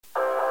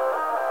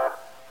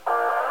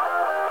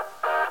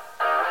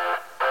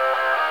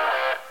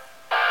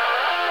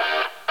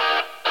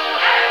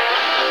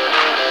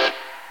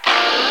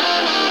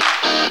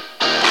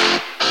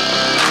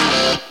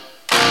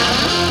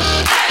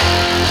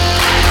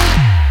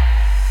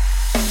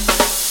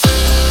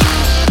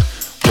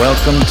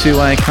Welcome to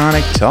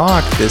Iconic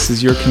Talk. This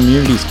is your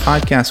community's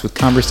podcast with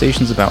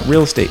conversations about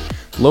real estate,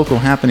 local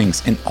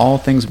happenings, and all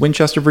things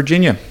Winchester,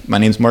 Virginia. My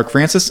name is Mark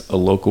Francis, a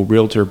local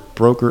realtor,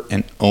 broker,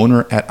 and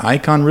owner at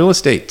Icon Real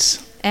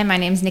Estate. And my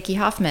name's Nikki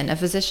Hoffman, a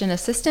physician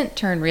assistant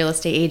turned real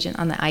estate agent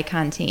on the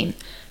Icon team.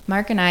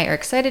 Mark and I are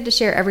excited to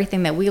share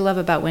everything that we love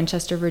about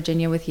Winchester,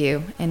 Virginia with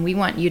you, and we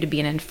want you to be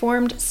an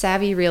informed,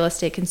 savvy real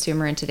estate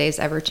consumer in today's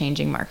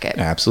ever-changing market.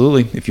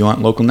 Absolutely. If you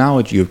want local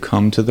knowledge, you've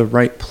come to the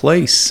right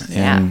place.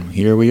 And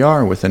here we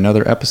are with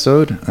another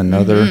episode,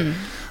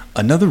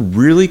 another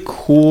really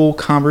cool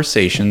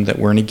conversation that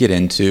we're going to get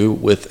into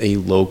with a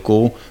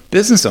local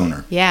business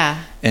owner.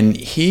 Yeah. And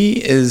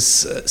he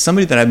is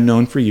somebody that I've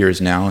known for years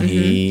now.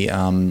 He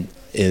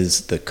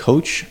is the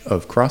coach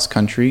of cross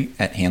country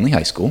at Hanley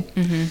High School.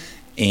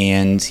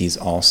 And he's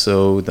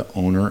also the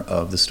owner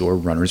of the store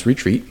Runner's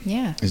Retreat.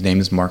 Yeah. His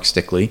name is Mark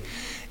Stickley.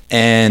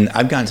 And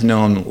I've gotten to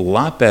know him a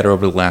lot better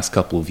over the last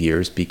couple of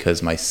years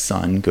because my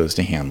son goes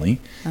to Hanley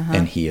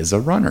and he is a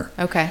runner.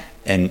 Okay.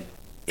 And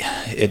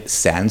it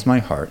saddens my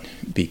heart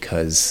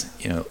because,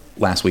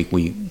 last week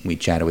we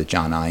chatted with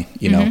John I,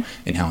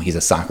 and how he's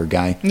a soccer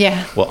guy.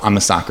 Yeah. Well, I'm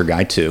a soccer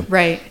guy too.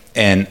 Right.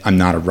 And I'm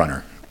not a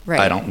runner. Right.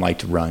 I don't like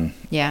to run.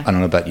 Yeah. I don't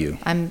know about you.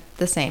 I'm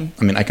the same.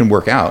 I mean, I can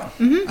work out.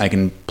 I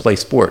can play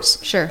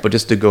sports. Sure. But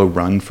just to go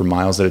run for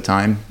miles at a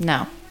time,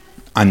 No.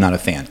 I'm not a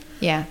fan.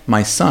 Yeah.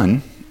 My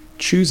son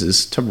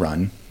chooses to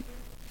run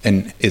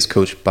and is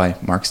coached by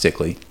Mark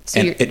Stickley. So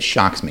and it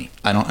shocks me.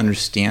 I don't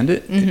understand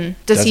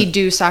it. Does he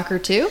do soccer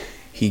too?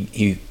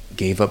 He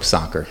gave up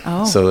soccer.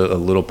 Oh. So a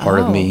little part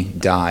of me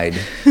died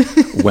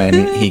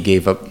when he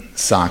gave up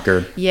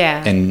soccer.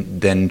 Yeah.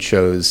 And then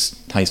chose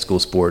high school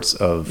sports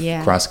of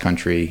cross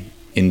country,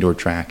 indoor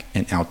track,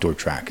 and outdoor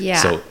track. Yeah.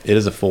 So it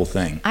is a full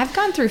thing. I've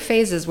gone through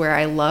phases where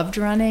I loved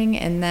running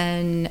and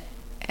then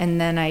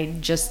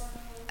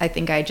I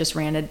think I just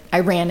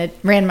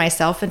ran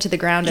myself into the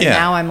ground, and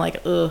now I'm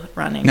like,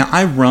 running. Now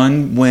I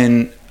run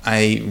when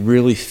I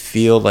really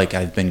feel like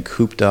I've been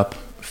cooped up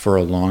for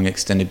a long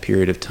extended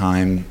period of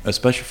time,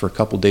 especially for a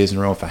couple days in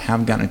a row. If I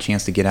haven't gotten a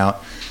chance to get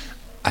out,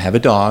 I have a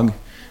dog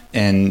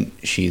and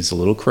she's a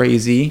little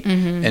crazy.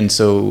 And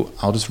so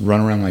I'll just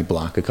run around my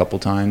block a couple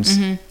times.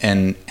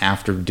 And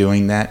after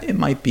doing that, it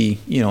might be,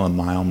 a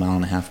mile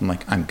and a half. I'm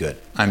like, I'm good.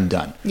 I'm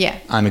done. Yeah.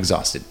 I'm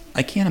exhausted.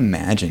 I can't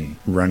imagine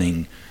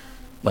running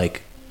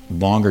like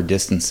longer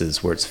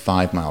distances where it's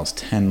 5 miles,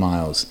 10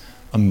 miles,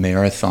 a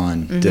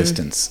marathon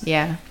distance.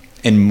 Yeah.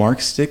 And Mark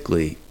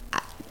Stickley,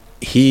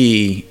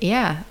 he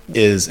Yeah.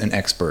 is an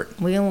expert.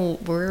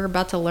 We're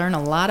about to learn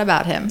a lot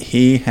about him.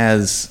 He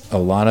has a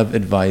lot of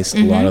advice,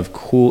 a lot of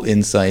cool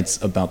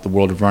insights about the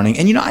world of running.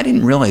 And, I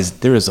didn't realize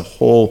there is a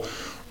whole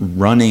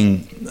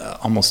running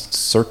almost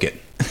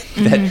circuit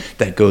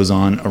that goes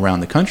on around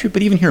the country,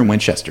 but even here in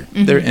Winchester.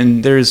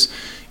 There's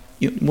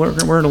we're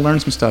going to learn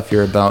some stuff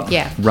here about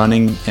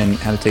running and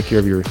how to take care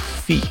of your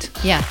feet.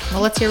 Yeah.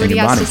 Well, let's hear what he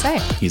has to say.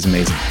 He's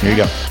amazing. Here you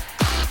go.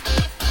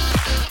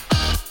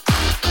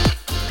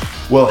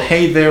 Well,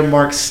 hey there,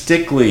 Mark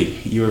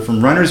Stickley. You are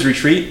from Runner's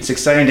Retreat. It's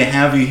exciting to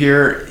have you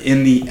here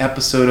in the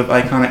episode of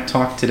Iconic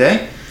Talk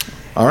today.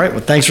 All right.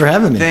 Well, thanks for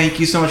having me. Thank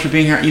you so much for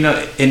being here.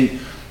 And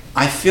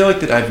I feel like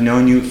that I've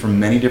known you from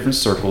many different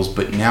circles,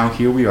 but now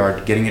here we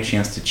are getting a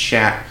chance to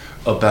chat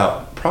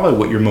about probably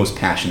what you're most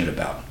passionate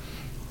about.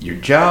 Your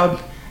job,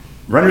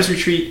 Runner's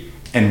Retreat,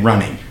 and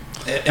running.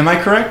 Am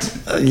I correct?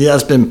 Yeah,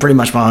 it's been pretty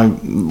much my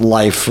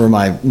life for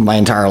my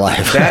entire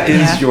life. That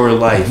is your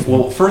life.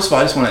 Well, first of all,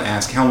 I just want to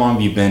ask, how long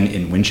have you been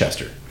in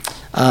Winchester?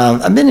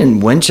 I've been in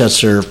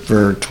Winchester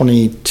for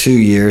 22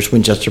 years,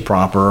 Winchester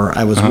proper.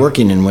 I was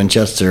working in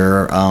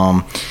Winchester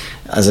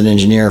as an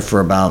engineer for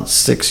about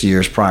 6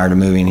 years prior to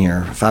moving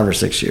here, 5 or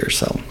 6 years.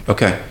 So.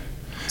 Okay.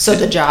 So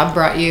the job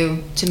brought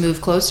you to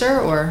move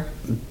closer, or?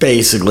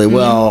 Basically,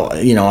 well,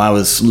 I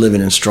was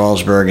living in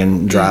Strasburg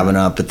and driving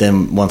up, but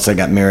then once I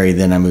got married,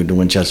 then I moved to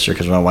Winchester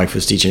because my wife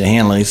was teaching at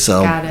Hanley,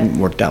 so it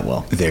worked out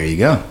well. There you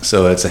go.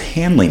 So it's a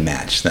Hanley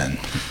match then.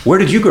 Where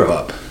did you grow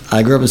up?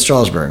 I grew up in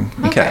Strasburg.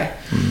 Okay.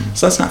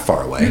 So that's not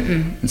far away.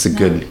 It's a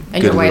good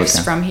And your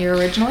wife's from here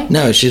originally?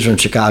 No, she's from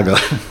Chicago.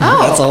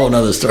 That's a whole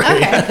other story.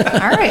 Okay.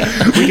 All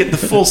right. We get the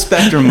full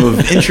spectrum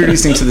of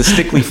introducing to the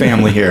Stickley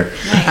family here.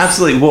 Nice.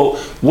 Absolutely. Well,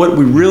 what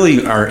we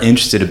really are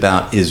interested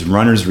about is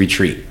Runner's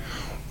Retreat.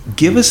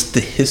 Give us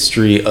the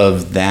history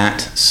of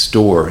that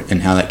store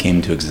and how that came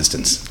into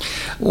existence.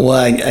 Well,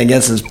 I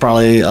guess it's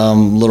probably a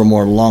little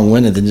more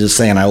long-winded than just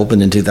saying I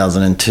opened in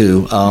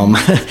 2002.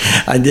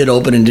 I did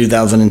open in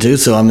 2002,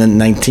 so I'm in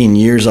 19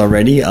 years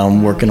already.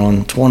 I'm working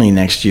on 20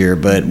 next year.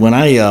 But when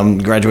I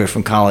graduated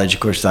from college, of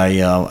course,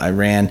 I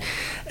ran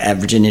at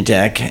Virginia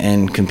Tech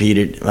and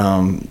competed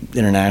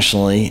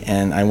internationally,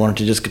 and I wanted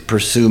to just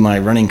pursue my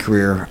running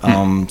career.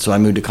 So I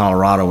moved to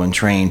Colorado and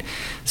trained.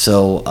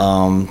 So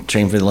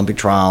trained for the Olympic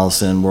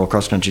trials and World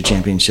Cross Country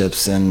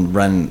Championships, and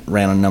ran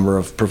a number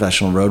of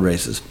professional road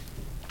races.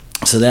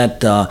 So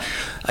that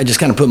I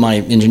just kind of put my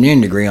engineering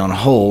degree on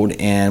hold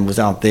and was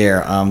out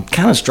there.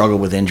 Kind of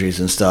struggled with injuries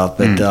and stuff,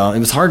 but it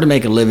was hard to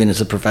make a living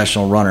as a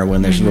professional runner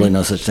when there's really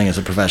no such thing as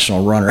a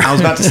professional runner. I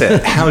was about to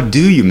say, how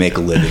do you make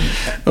a living?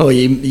 Oh,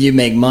 you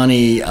make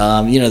money.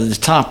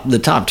 The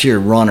top tier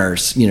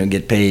runners,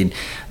 get paid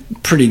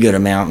pretty good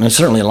amount, and it's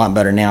certainly a lot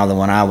better now than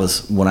when I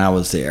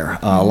was there.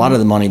 A lot of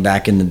the money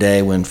back in the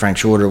day when Frank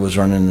Shorter was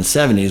running in the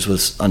 70s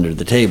was under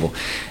the table,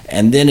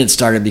 and then it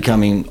started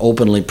becoming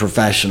openly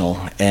professional,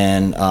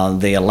 and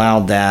they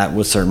allowed that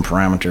with certain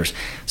parameters.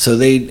 So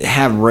they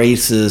have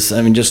races.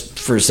 I mean, just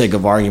for the sake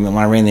of argument,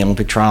 when I ran the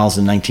Olympic trials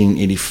in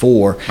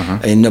 1984,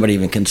 and nobody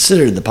even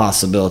considered the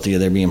possibility of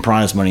there being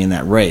prize money in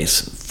that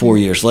race. 4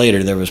 years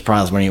later, there was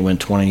prize money that went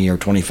 20 or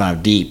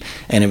 25 deep,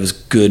 and it was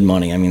good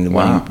money. I mean,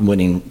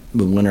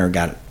 the winner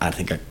got, I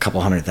think, a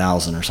couple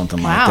 $100,000 or something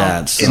like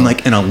that. So, in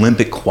like an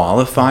Olympic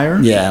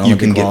qualifier, yeah, you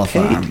can get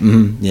paid.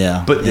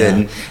 Yeah, but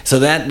then so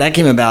that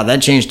came about.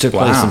 That change took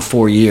place in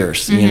 4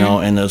 years.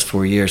 In those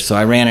 4 years. So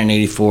I ran in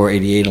 84,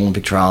 88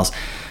 Olympic trials.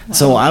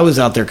 So I was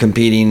out there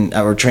competing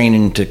or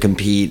training to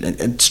compete.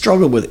 I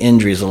struggled with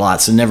injuries a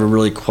lot, so never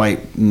really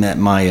quite met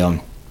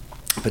my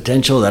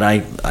potential that I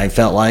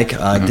felt like.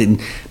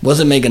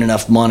 Wasn't making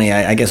enough money.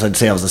 I guess I'd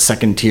say I was a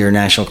second tier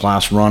national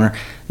class runner,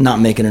 not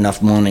making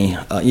enough money.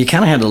 You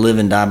kind of had to live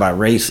and die by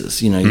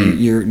races.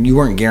 You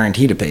weren't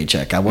guaranteed a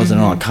paycheck. I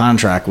wasn't on a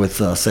contract with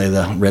say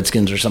the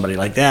Redskins or somebody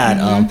like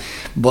that.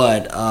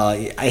 But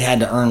I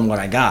had to earn what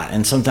I got,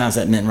 and sometimes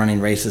that meant running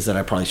races that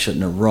I probably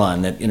shouldn't have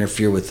run, that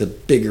interfere with the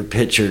bigger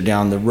picture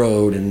down the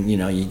road, and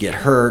you get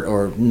hurt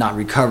or not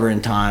recover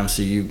in time,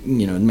 so you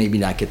maybe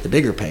not get the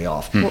bigger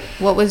payoff.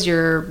 What was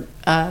your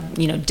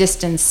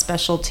distance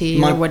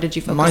specialty, or what did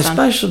you focus on? My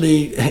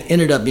specialty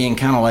ended up being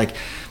kind of like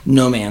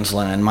no man's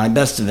land. My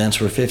best events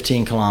were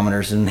 15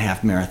 kilometers and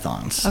half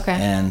marathons. Okay.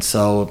 And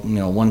so,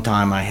 one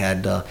time I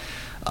had,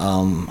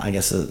 I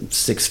guess, the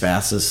sixth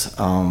fastest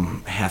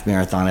half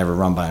marathon ever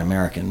run by an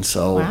American.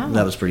 So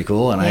that was pretty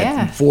cool. And I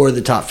had 4 of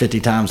the top 50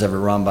 times ever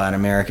run by an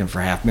American for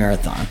half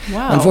marathon.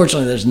 Wow.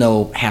 Unfortunately, there's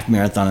no half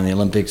marathon in the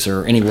Olympics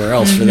or anywhere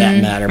else for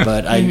that matter.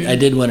 But I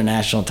did win a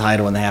national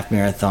title in the half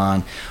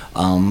marathon.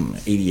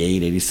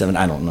 88, 87,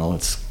 I don't know,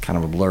 it's kind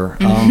of a blur.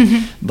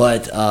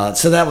 But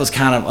so that was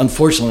kind of,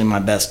 unfortunately, my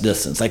best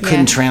distance. I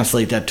couldn't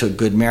translate that to a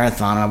good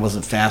marathon. I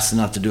wasn't fast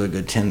enough to do a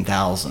good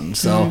 10,000.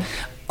 So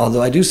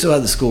although I do still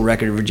have the school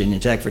record at Virginia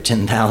Tech for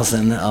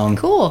 10,000.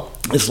 Cool.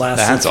 It's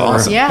lasted That's for,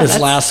 awesome. Yeah, it's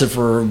lasted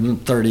for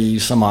 30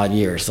 some odd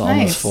years, so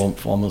Nice.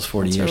 almost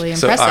 40 That's years. really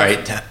So, impressive. all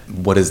right,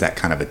 what is that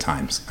kind of a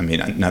times? I mean,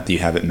 not that you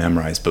have it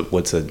memorized, but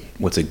what's a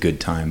good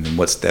time, and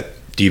what's that?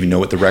 Do you even know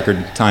what the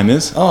record time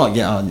is? Oh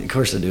yeah, of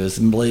course I do. It's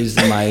blazed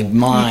in my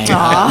mind.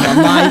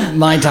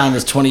 my time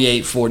is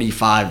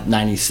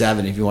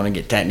 28:45:97. If you want to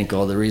get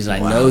technical, the reason I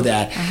know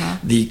that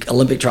the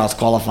Olympic trials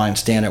qualifying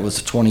standard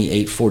was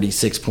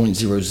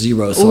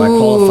 28:46.00. So I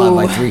qualified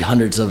by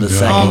 300ths of a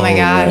second. Oh my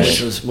gosh.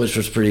 which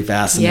was pretty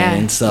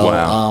fascinating. Yeah.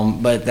 So,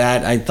 but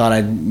that I thought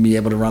I'd be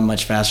able to run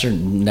much faster.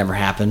 Never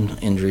happened.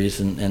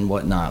 Injuries and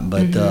whatnot.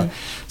 But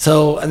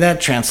so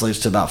that translates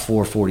to about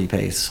 4:40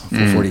 pace,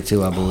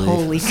 4:42, I believe.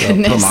 Holy So,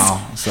 goodness. per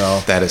mile.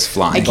 So That is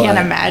flying. I can't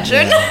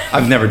imagine.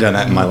 I've never done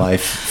that in my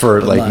life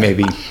for like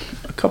maybe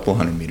a couple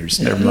hundred meters.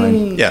 Never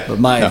mind. Yeah. But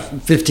my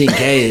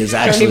 15K is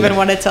I don't actually even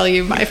want to tell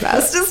you my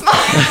fastest mile.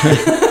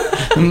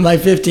 my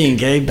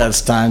 15K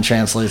best time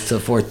translates to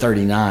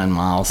 4:39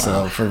 miles.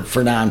 So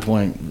for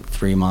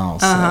 9.3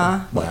 miles. So.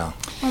 Wow.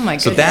 Oh my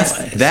So goodness.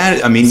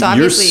 that. I mean, So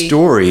your obviously-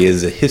 story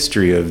is a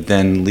history of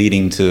then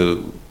leading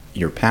to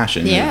your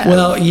passion. Yeah.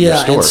 Well, your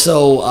yeah, store. and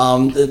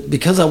so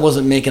because I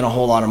wasn't making a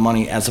whole lot of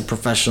money as a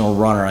professional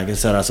runner, like I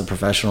said, as a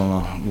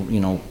professional,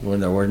 where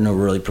there were no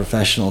really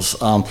professionals,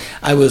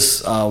 I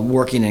was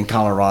working in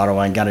Colorado.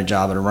 I got a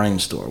job at a running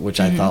store, which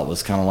I thought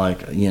was kind of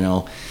like,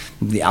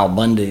 the Al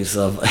Bundys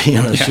of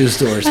shoe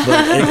stores.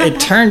 But it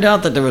turned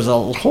out that there was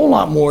a whole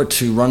lot more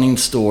to running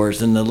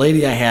stores. And the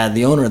lady I had,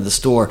 the owner of the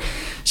store,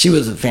 she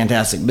was a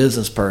fantastic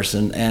business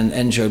person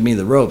and showed me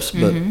the ropes.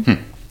 But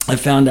I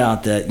found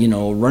out that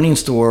running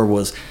store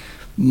was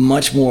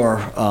much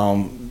more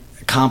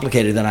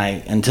complicated than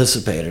I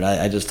anticipated.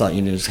 I just thought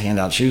you just hand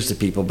out shoes to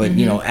people, but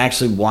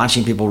actually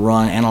watching people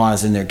run,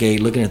 analyzing their gait,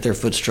 looking at their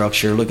foot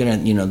structure, looking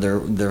at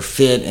their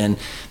fit, and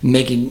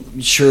making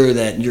sure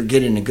that you're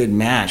getting a good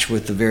match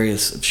with the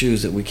various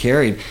shoes that we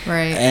carried.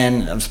 Right.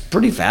 And I was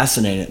pretty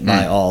fascinated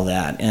by all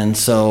that, and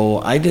so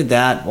I did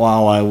that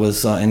while I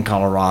was in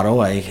Colorado.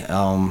 I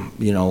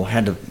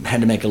had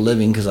to make a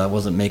living because I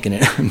wasn't making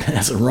it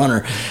as a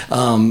runner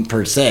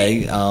per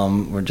se,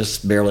 or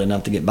just barely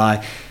enough to get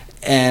by.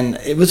 And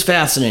it was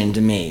fascinating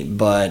to me,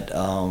 but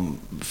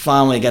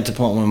finally got to the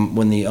point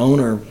when the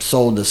owner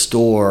sold the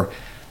store,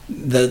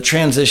 the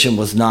transition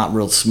was not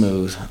real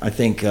smooth. I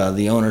think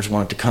the owners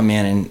wanted to come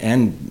in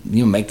and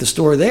make the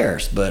store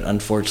theirs, but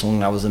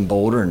unfortunately I was in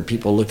Boulder and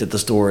people looked at the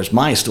store as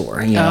my store.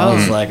 I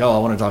was like, I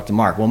want to talk to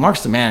Mark. Well,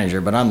 Mark's the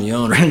manager, but I'm the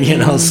owner,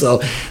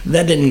 so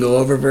that didn't go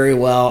over very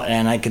well,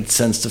 and I could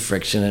sense the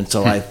friction, and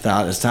so I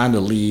thought it's time to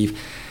leave.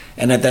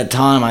 And at that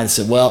time, I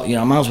said, well,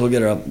 I might as well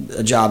get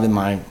a job in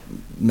my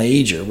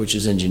major, which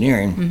is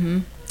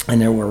engineering. And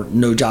there were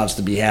no jobs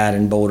to be had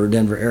in Boulder,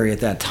 Denver area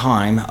at that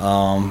time.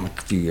 A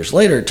few years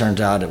later, it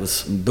turns out it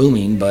was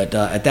booming. But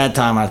at that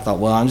time, I thought,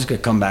 well, I'm just going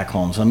to come back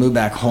home. So I moved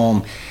back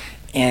home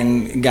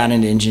and got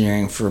into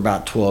engineering for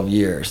about 12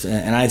 years.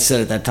 And I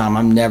said at that time,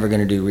 I'm never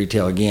going to do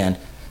retail again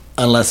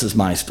unless it's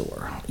my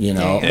store,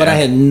 Yeah. But I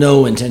had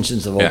no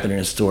intentions of opening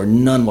a store,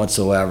 none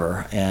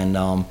whatsoever.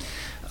 And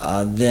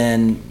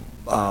then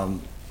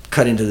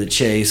cut into the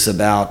chase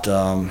about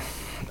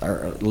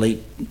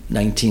late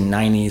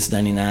 1990s,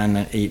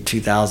 99,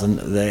 2000.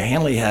 The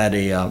Hanley had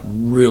a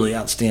really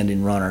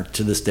outstanding runner,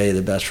 to this day,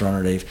 the best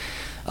runner they've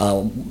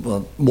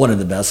one of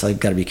the best. I've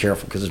got to be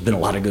careful because there's been a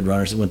lot of good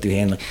runners that went through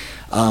Hanley.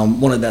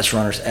 One of the best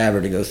runners ever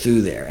to go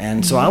through there.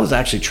 And so I was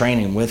actually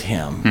training with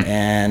him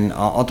and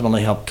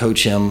ultimately helped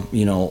coach him,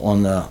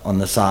 on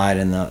the side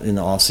in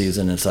the off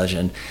season and such.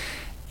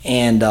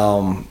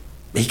 And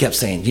he kept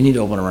saying, you need to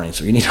open a running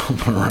store. You need to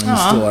open a running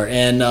store.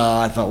 And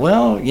I thought,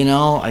 well,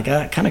 I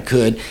kind of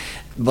could.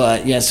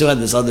 But I still had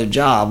this other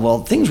job.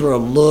 Well, things were a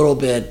little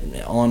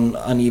bit on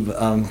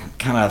uneven,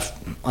 kind of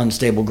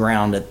unstable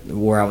ground at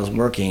where I was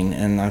working,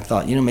 and I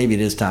thought, maybe it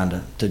is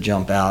time to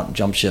jump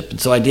ship. And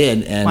so I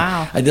did, and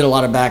I did a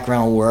lot of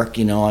background work.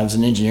 I was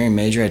an engineering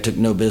major. I took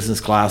no business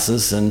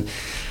classes, and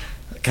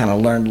kind of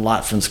learned a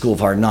lot from School of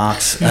Hard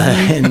Knocks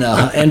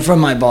and from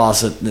my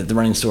boss at the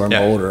running store in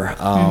Boulder.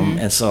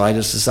 And so I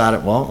just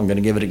decided, well, I'm going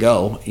to give it a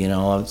go. I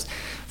was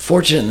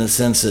fortunate in the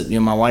sense that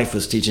my wife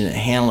was teaching at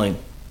Hanley.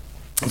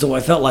 So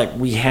I felt like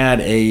we had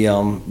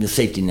a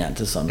safety net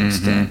to some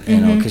extent,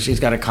 because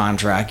she's got a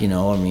contract,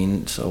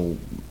 so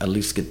at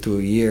least get through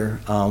a year.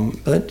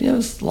 But it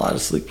was a lot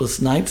of sleepless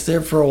nights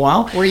there for a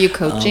while. Were you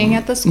coaching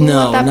at the school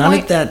no, at that not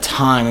point? at that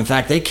time. In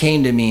fact, they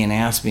came to me and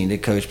asked me to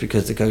coach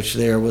because the coach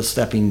there was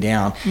stepping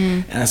down.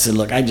 And I said,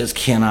 look, I just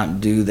cannot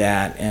do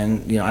that.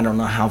 And, I don't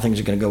know how things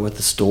are going to go with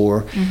the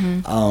store.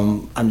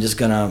 I'm just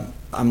going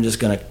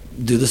to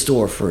do the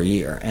store for a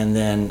year. And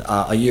then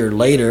a year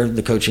later,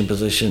 the coaching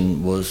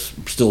position was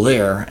still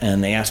there,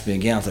 and they asked me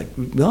again. I was like,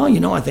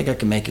 well, I think I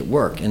can make it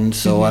work. And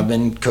so I've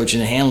been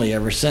coaching at Hanley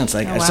ever since.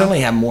 I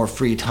certainly have more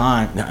free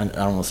time. I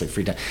don't want to say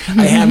free time.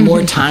 I have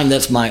more time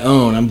that's my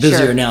own. I'm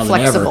busier now than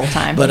ever. Flexible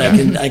time. But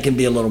I can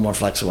be a little more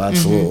flexible,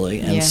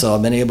 absolutely. And so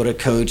I've been able to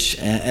coach.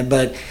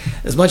 But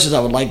as much as I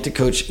would like to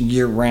coach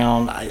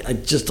year-round, I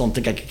just don't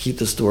think I could keep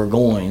the store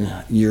going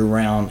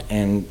year-round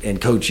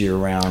and coach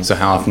year-round. So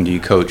how often do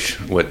you coach?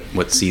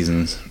 What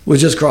seasons? Well,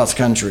 just cross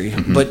country.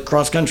 But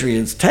cross country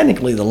is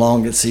technically the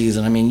longest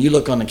season. I mean, you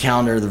look on the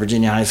calendar of the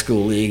Virginia High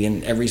School League,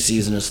 and every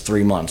season is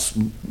 3 months,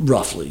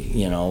 roughly.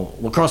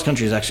 Well, cross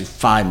country is actually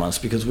 5 months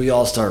because we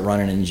all start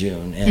running in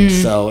June, and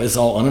so it's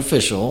all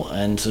unofficial,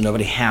 and so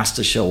nobody has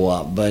to show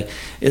up. But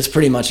it's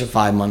pretty much a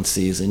 5-month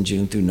season,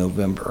 June through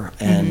November,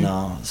 and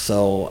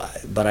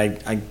but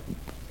I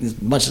as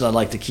much as I'd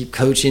like to keep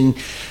coaching,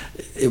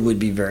 it would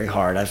be very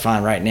hard. I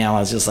find right now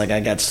I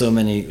got so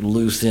many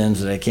loose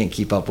ends that I can't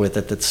keep up with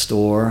at the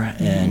store,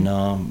 and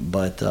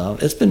but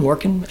it's been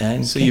working.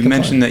 And so you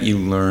mentioned that you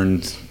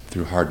learned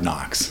through hard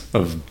knocks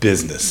of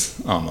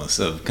business, almost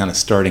of kind of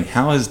starting.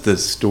 How has the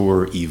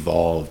store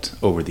evolved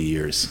over the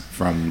years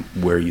from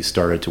where you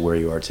started to where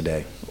you are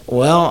today?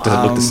 Well, does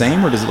it look the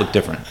same or does it look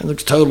different? It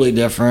looks totally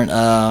different.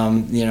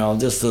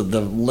 Just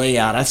the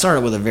layout. I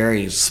started with a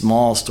very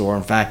small store.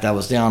 In fact, I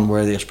was down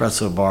where the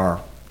espresso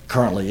bar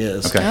currently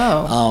is. Okay.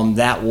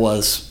 That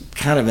was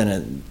kind of in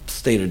a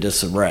state of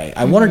disarray.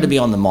 I wanted to be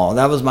on the mall.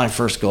 That was my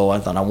first goal. I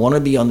thought I want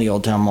to be on the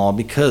Old Town Mall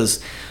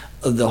because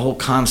the whole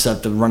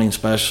concept of running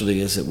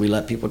specialty is that we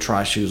let people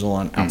try shoes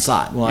on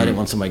outside. Well, I didn't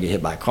want somebody to get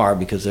hit by a car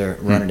because they're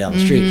running down the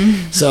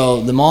street.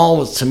 So the mall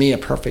was, to me, a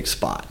perfect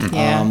spot.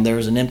 There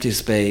was an empty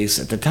space.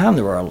 At the time,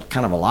 there were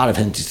kind of a lot of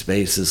empty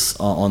spaces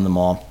on the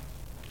mall.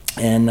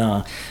 And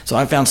so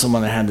I found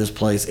someone that had this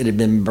place. It had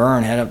been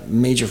burned, had a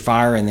major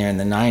fire in there in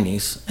the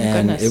 90s,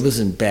 and it was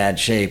in bad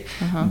shape.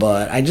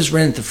 But I just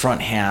rented the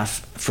front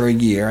half for a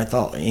year. I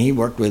thought, he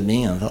worked with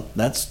me, and I thought,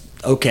 that's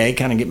okay,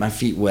 kind of get my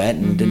feet wet,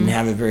 and didn't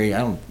have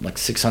a like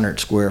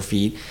 600 square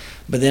feet.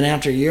 But then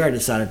after a year, I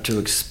decided to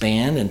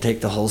expand and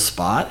take the whole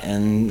spot,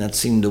 and that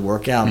seemed to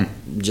work out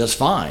just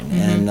fine.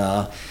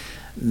 And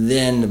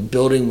then the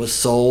building was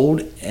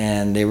sold,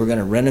 and they were going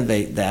to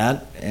renovate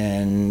that.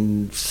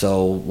 And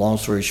so, long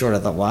story short, I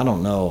thought, well, I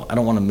don't know. I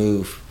don't want to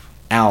move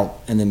out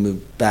and then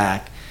move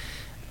back.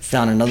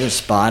 Found another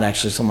spot.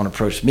 Actually, someone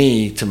approached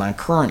me to my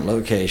current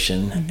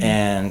location,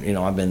 and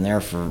I've been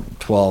there for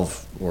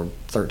 12 or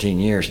 13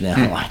 years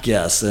now, I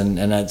guess, and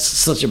it's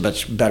such a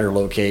much better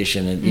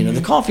location. And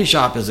the coffee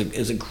shop is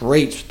a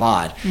great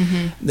spot.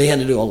 They had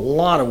to do a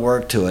lot of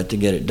work to it to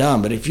get it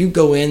done, but if you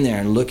go in there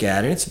and look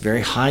at it, it's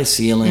very high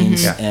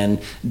ceilings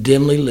and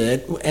dimly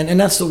lit, and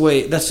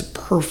that's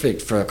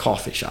perfect for a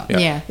coffee shop.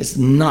 It's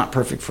not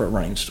perfect for a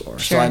running store.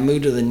 So I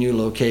moved to the new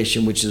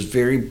location, which is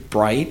very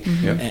bright,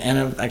 and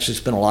I've actually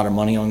spent a lot of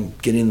money on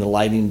getting the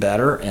lighting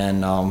better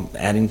and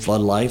adding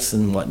floodlights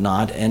and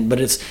whatnot.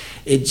 But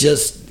it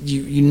just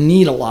you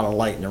need a lot of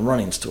light in a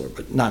running store,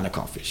 but not in a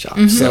coffee shop.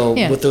 So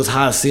with those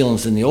high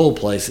ceilings in the old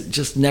place, it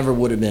just never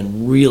would have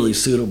been really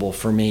suitable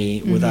for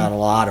me without a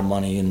lot of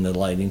money in the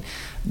lighting.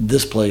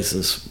 This place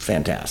is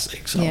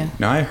fantastic. So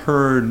now I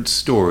heard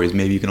stories,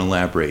 maybe you can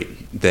elaborate,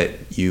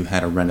 that you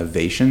had a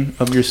renovation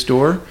of your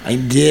store. I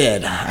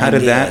did. What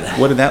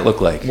did that look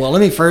like? Well,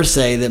 let me first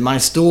say that my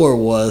store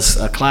was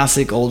a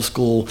classic old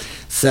school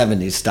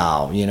 70s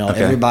style.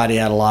 Everybody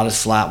had a lot of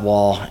slat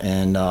wall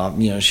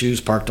and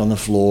shoes parked on the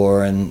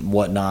floor and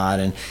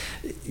whatnot, and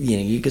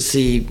you could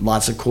see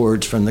lots of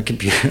cords from the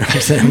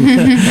computers.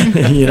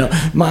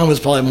 And mine was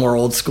probably more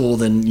old school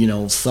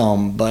than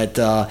some, but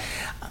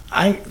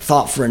I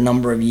thought for a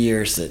number of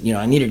years that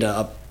I needed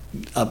to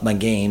up my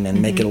game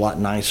and make it a lot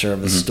nicer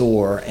of a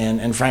store,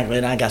 and frankly,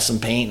 and I got some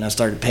paint and I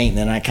started painting,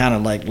 and I kind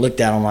of like looked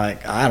at them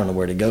like, I don't know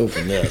where to go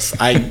from this.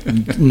 I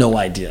no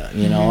idea.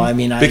 I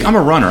mean, I'm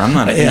a runner. I'm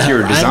not an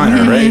interior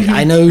designer, right?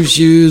 I know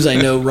shoes, I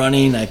know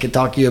running. I could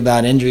talk to you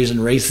about injuries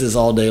and races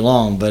all day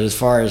long, but as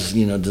far as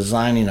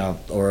designing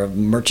or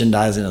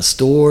merchandising a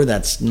store,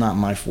 that's not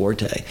my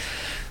forte.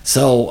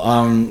 So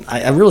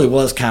I really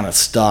was kind of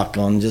stuck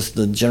on just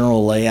the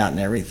general layout and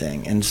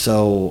everything. And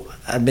so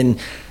I've been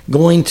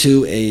going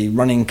to a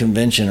running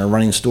convention or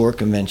running store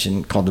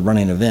convention called the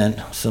Running Event,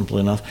 simple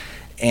enough.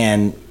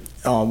 And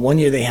one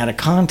year they had a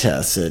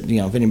contest that,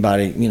 if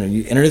anybody,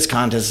 you enter this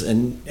contest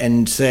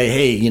and say,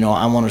 hey,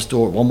 I want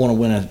to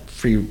win a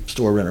free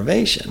store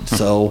renovation.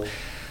 So,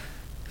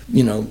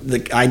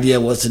 the idea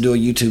was to do a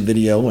YouTube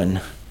video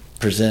and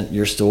present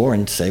your store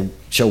and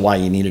show why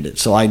you needed it.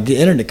 So I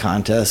entered the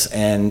contest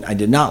and I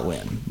did not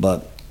win,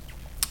 but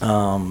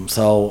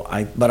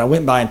I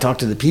went by and talked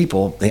to the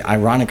people. They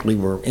ironically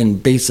were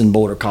based in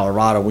Boulder,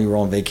 Colorado. We were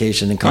on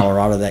vacation in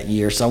Colorado that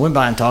year. So I went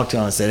by and talked to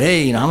them and said,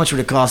 hey, how much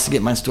would it cost to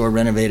get my store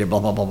renovated, blah,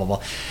 blah, blah, blah,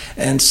 blah.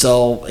 And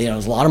so, it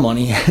was a lot of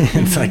money.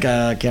 It's like,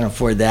 I can't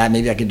afford that.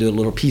 Maybe I could do a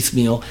little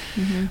piecemeal,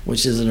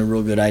 which isn't a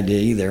real good idea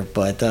either.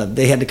 But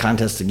they had the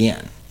contest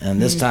again. And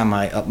this time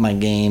I upped my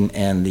game,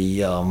 and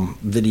the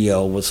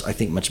video was, I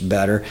think, much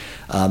better,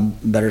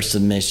 better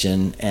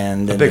submission,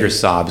 and a bigger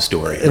sob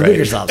story. A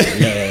bigger sob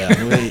story.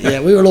 Yeah.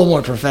 We were a little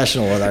more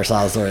professional with our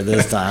sob story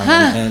this time,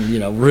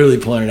 and really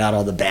pointed out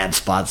all the bad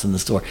spots in the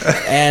store,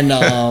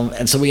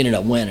 and so we ended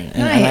up winning.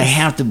 And I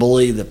have to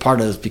believe that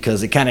part of it is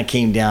because it kind of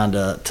came down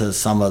to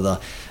some of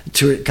the.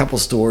 A couple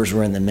stores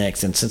were in the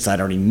mix, and since I'd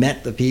already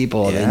met the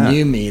people, they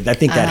knew me. I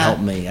think that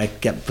helped me.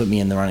 Put me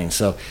in the running.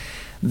 So.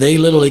 They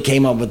literally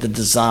came up with the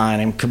design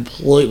and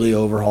completely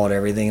overhauled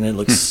everything, and it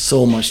looks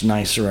so much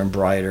nicer and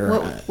brighter.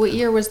 What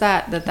year was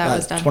that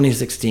was done?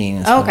 2016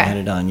 is when I had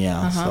it done,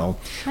 yeah. So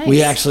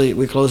nice.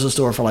 We closed the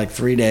store for like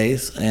 3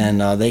 days,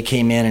 and they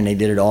came in and they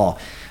did it all.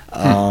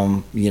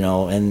 And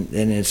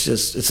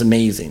it's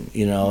amazing.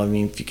 I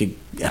mean, if you could,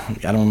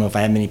 I don't know if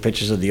I have many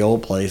pictures of the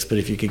old place, but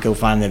if you could go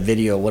find the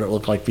video, what it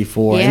looked like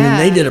before. And then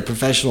they did a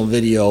professional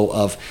video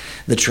of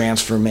the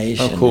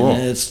transformation. Oh, cool.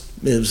 And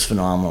it was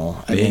phenomenal.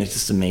 I mean, it's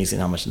just amazing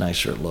how much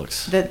nicer it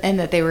looks. And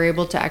that they were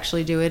able to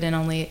actually do it in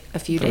only a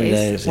few 3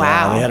 days. Wow.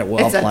 Yeah, they had it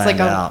well planned It's like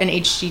out. an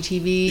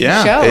HGTV show.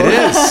 Yeah, it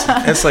is.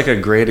 It's like a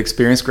great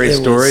experience, great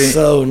story. Was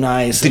so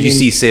nice. Did you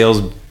see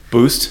sales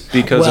boost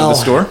because of the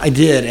store? I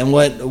did, and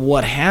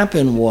what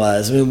happened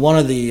was, one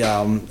of the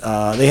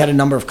they had a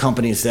number of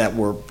companies that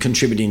were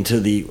contributing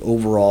to the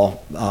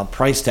overall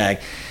price tag,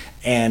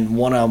 and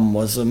one of them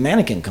was a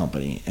mannequin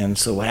company, and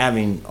so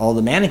having all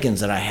the mannequins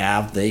that I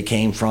have, they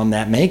came from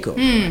that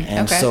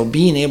makeover, so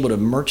being able to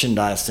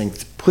merchandise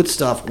things, put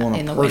stuff on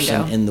a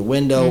person in the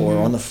window or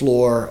on the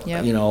floor,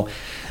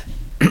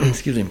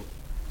 excuse me.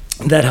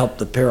 That helped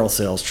the apparel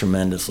sales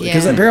tremendously,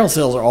 because apparel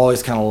sales are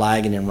always kind of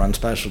lagging in run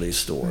specialty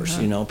stores.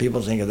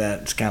 People think of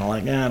that, it's kind of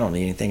like, I don't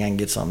need anything, I can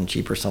get something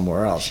cheaper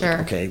somewhere else. Sure.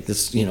 Like, okay,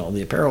 this,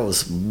 the apparel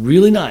is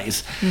really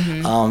nice,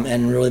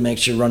 and really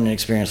makes your running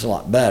experience a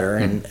lot better.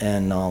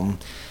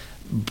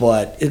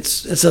 But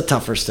it's a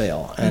tougher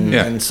sale,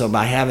 and so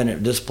by having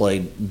it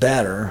displayed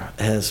better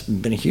has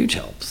been a huge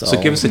help.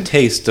 So give us a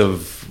taste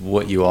of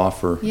what you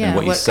offer and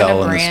what you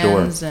sell in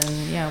the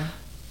store.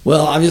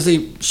 Well,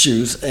 obviously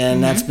shoes,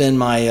 and that's been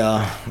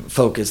my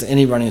focus.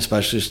 Any running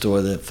specialty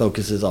store, the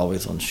focus is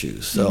always on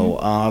shoes. So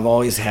I've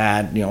always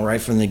had, right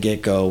from the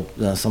get-go,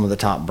 some of the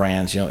top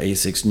brands,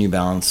 Asics, New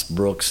Balance,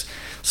 Brooks,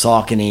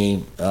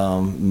 Saucony,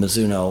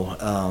 Mizuno,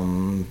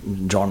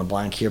 drawing a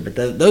blank here, but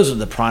those are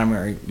the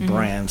primary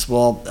brands.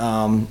 Well,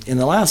 in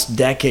the last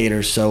decade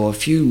or so, a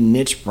few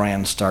niche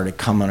brands started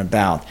coming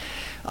about.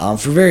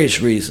 For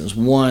various reasons.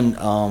 One,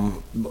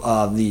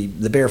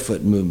 the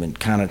barefoot movement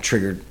kind of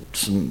triggered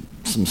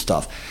some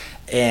stuff,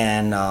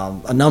 and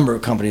a number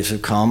of companies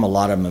have come. A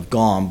lot of them have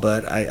gone,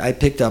 but I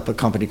picked up a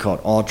company called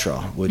Altra,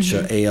 which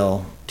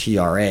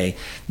ALTRA.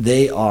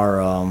 They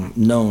are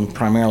known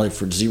primarily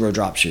for zero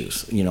drop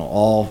shoes.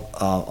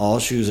 All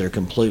shoes are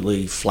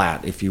completely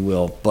flat, if you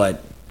will,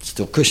 but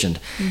still cushioned.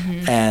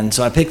 And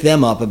so I picked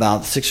them up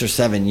about 6 or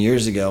 7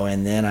 years ago,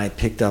 and then I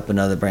picked up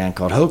another brand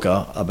called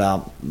Hoka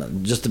about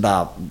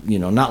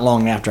not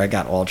long after I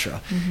got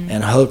Ultra.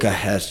 And Hoka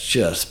has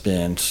just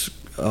been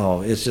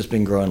it's just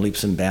been growing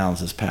leaps and bounds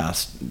the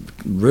past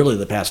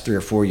 3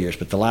 or 4 years,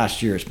 but the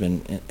last year has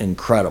been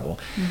incredible.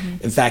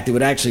 In fact, it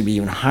would actually be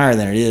even higher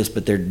than it is,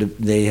 but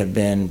they have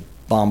been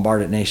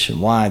bombarded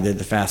nationwide. They're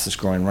the fastest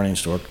growing running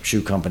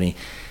shoe company,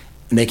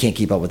 and they can't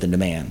keep up with the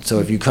demand.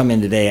 So if you come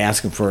in today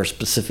asking for a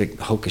specific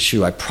Hoka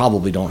shoe, I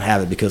probably don't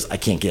have it because I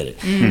can't get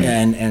it.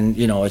 And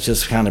it's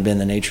just kind of been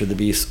the nature of the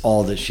beast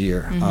all this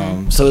year.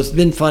 So it's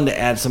been fun to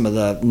add some of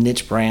the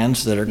niche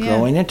brands that are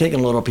growing. They're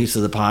taking a little piece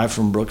of the pie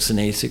from Brooks and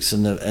Asics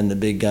and the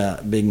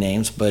big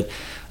names, but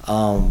a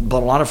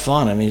lot of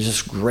fun. I mean, it's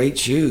just great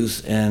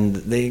shoes, and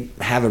they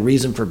have a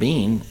reason for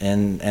being,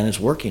 and it's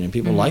working, and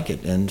people like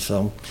it, and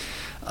so.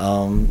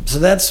 So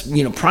that's,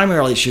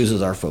 primarily shoes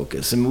is our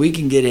focus. And we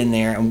can get in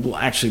there and we'll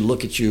actually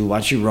look at you,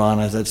 watch you run,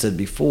 as I said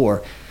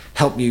before,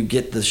 help you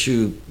get the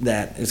shoe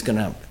that is going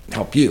to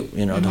help you,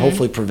 to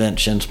hopefully prevent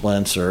shin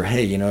splints, or,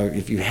 hey,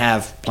 if you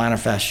have plantar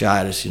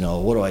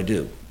fasciitis, what do I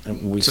do?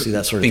 And we see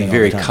that sort of thing being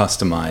very all the time.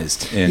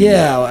 Customized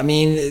in I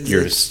mean,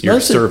 your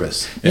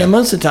service.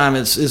 Most of the time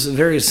it's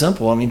very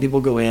simple. I mean,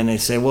 people go in, they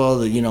say,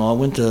 well, I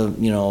went to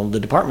the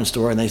department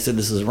store and they said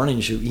this is a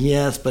running shoe.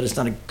 Yes, but it's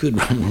not a good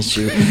running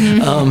shoe,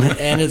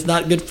 and it's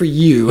not good for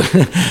you.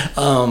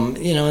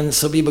 And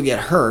so people get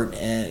hurt,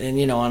 and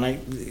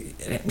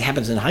it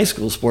happens in high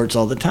school sports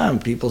all the time.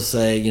 People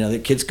say, the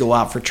kids go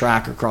out for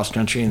track or cross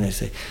country, and they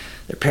say,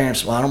 their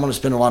parents, well, I don't want to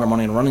spend a lot of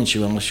money on a running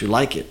shoe unless you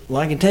like it.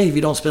 Well, I can tell you, if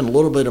you don't spend a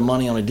little bit of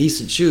money on a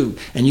decent shoe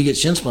and you get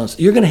shin splints,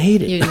 you're going to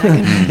hate it,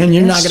 and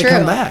you're not going to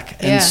come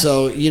back. And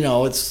so,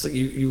 it's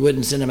you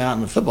wouldn't send them out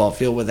in the football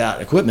field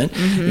without equipment.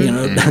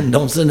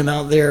 Don't send them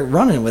out there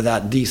running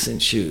without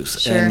decent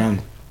shoes. Sure.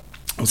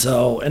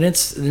 And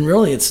it's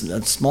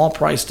a small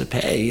price to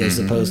pay as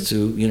opposed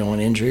to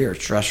an injury or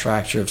stress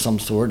fracture of some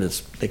sort.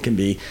 It can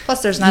be.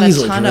 Plus, there's not a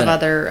ton of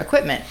other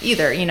equipment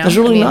either. There's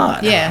really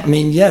not. Yeah. I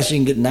mean, yes, you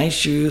can get nice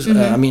shoes.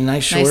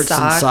 Nice shorts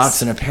and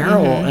socks and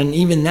apparel, and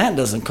even that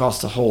doesn't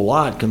cost a whole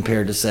lot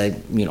compared to,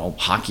 say,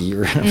 hockey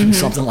or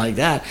something like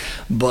that.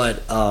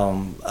 But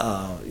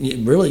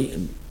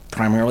really,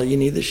 primarily, you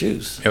need the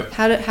shoes. Yep.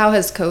 How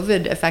has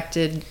COVID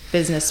affected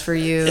business for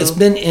you? It's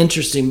been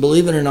interesting.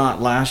 Believe it or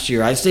not, last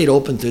year I stayed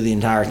open through the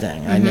entire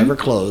thing. I never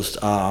closed.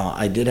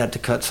 I did have to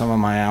cut some of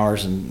my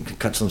hours and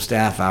cut some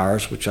staff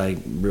hours, which I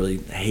really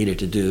hated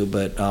to do,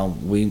 but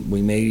we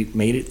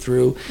made it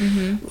through.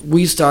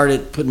 We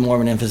started putting more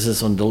of an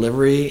emphasis on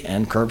delivery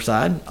and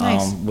curbside,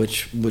 Nice.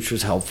 which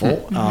was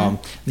helpful.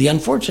 The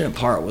unfortunate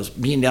part was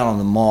being down on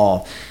the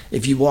mall.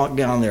 If you walked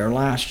down there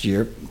last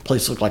year, the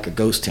place looked like a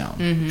ghost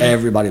town.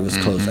 Everybody was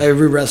closed.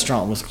 Every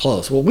restaurant was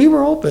closed. Well, we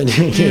were open,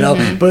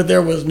 but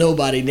there was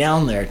nobody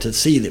down there to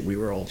see that we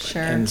were open.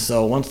 Sure. And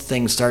so once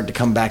things started to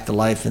come back to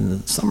life in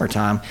the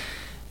summertime,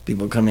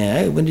 people would come in,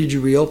 hey, when did you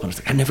reopen? I was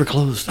like, I never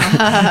closed.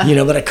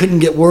 But I couldn't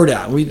get word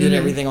out. We did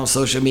everything on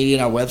social media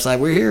and our website.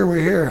 We're here.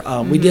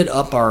 We did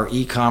up our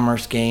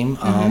e-commerce game,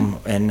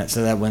 and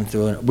so that went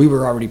through. We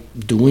were already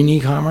doing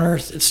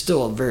e-commerce. It's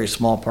still a very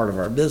small part of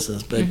our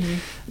business, but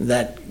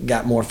that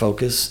got more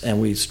focus,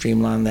 and we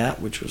streamlined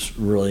that, which was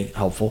really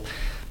helpful.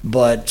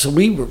 But so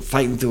we were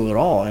fighting through it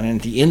all, and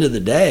at the end of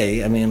the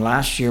day, I mean,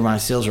 last year my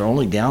sales are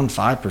only down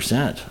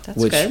 5%,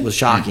 which good. was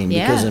shocking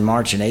because in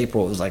March and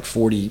April it was like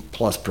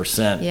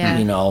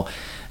 40+%,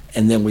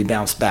 and then we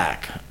bounced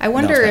back. I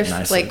wonder if,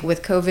 nicely. like,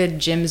 with COVID,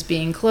 gyms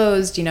being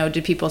closed,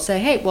 do people say,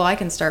 hey, well, I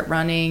can start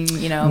running,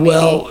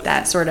 maybe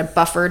that sort of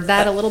buffered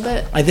that a little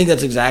bit? I think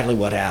that's exactly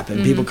what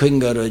happened. People couldn't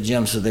go to a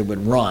gym, so they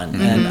would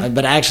run.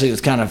 But actually, it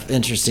was kind of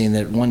interesting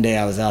that one day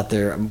I was out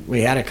there, we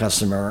had a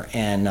customer,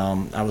 and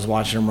I was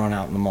watching him run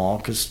out in the mall,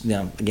 because,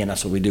 again,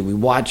 that's what we do. We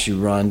watch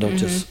you run, don't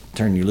just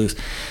turn you loose.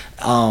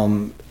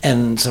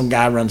 And some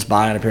guy runs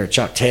by in a pair of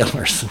Chuck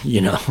Taylors,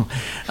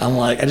 I'm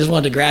like, I just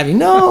wanted to grab you.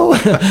 No,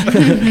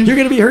 you're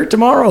going to be hurt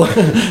tomorrow.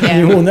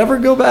 You will never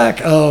go back.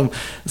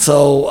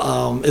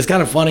 So it's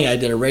kind of funny. I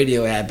did a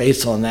radio ad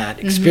based on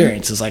that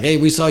experience. It's like, hey,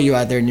 we saw you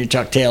out there in your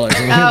Chuck Taylors.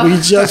 And we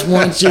just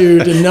want you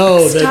to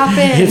know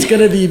that it's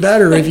going to be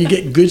better if you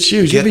get good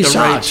shoes. You'll be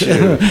shocked.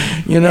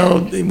 Right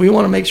we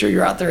want to make sure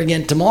you're out there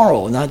again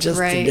tomorrow, not just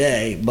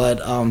today. But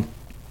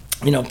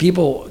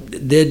people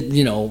did,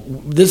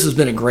 this has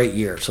been a great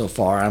year so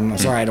far. I'm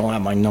sorry I don't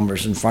have my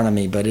numbers in front of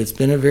me, but it's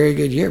been a very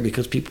good year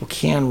because people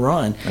can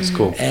run. That's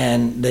cool.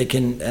 And they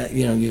can,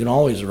 you can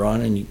always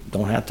run, and you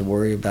don't have to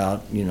worry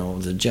about,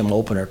 the gym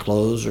open or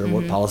close or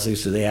what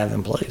policies do they have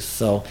in place.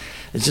 So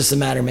it's just a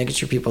matter of making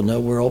sure people know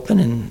we're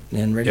open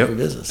and ready for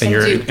business. And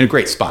you're in a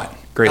great spot,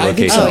 great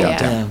location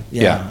downtown.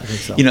 Yeah, I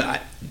think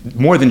so.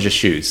 More than just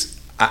shoes.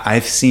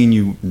 I've seen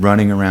you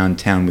running around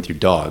town with your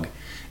dog.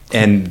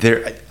 And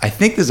I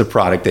think there's a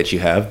product that you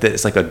have that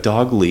is like a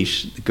dog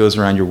leash that goes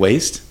around your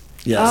waist.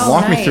 Yes. Oh,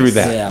 Walk me nice. through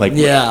that.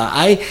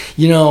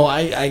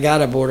 I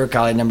got a border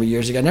collie a number of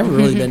years ago. I've never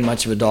really been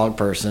much of a dog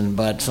person,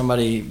 but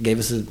somebody gave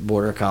us a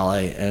border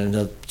collie,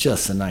 and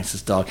just the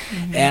nicest dog.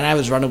 And I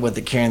was running with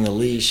it, carrying the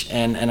leash,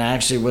 and I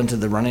actually went to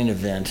the running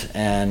event,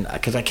 and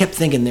because I kept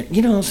thinking that,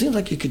 it seems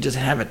like you could just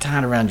have it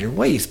tied around your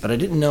waist, but I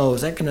didn't know,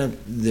 is that going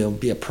to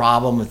be a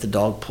problem if the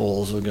dog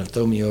pulls or going to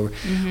throw me over?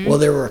 Well,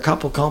 there were a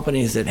couple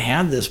companies that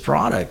had this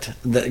product,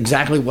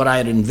 exactly what I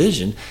had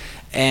envisioned.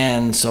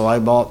 And so I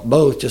bought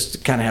both just to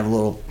kind of have a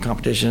little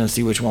competition and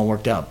see which one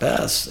worked out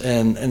best.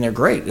 And they're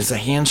great. It's a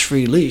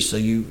hands-free leash. So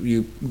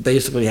you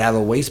basically have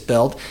a waist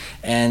belt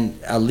and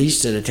a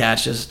leash that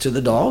attaches to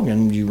the dog,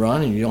 and you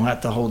run and you don't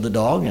have to hold the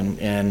dog.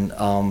 And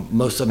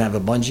most of them have a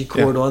bungee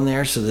cord on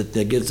there so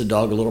that gives the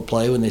dog a little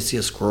play when they see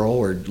a squirrel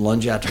or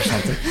lunge after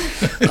something.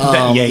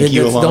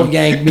 Don't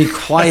yank me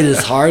quite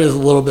as hard. As a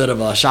little bit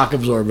of a shock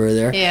absorber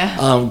there.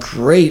 Yeah.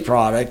 Great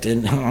product.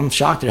 And I'm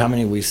shocked at how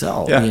many we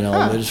sell.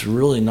 Yeah. It's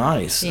really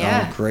nice.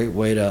 Yeah. Great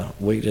way to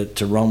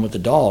run with the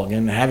dog.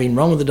 And having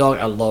run with the dog,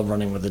 I love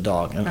running with the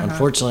dog. And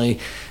unfortunately,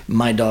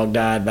 my dog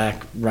died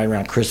back right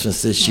around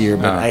Christmas this year,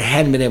 but I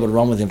hadn't been able to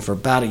run with him for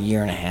about a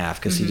year and a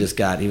half because he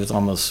was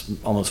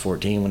almost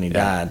 14 when he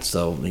died,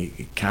 so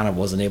he kind of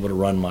wasn't able to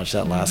run much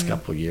that last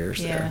couple of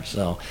years there.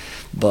 So,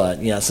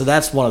 so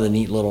that's one of the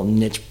neat little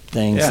niche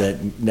things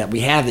that we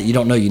have that you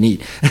don't know you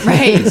need.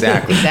 Right.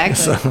 Exactly.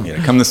 So, come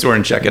to the store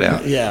and check it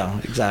out. Yeah,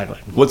 exactly.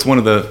 What's one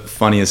of the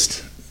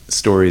funniest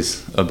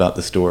stories about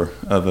the store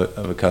of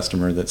a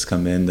customer that's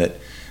come in that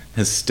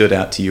has stood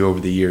out to you over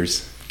the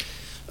years?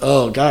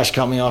 Oh gosh,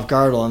 caught me off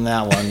guard on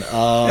that one.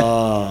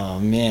 Oh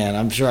man,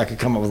 I'm sure I could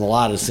come up with a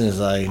lot as soon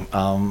as I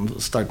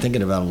start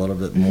thinking about it a little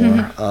bit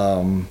more.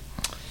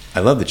 I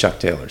love the Chuck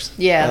Taylors.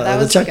 Yeah, that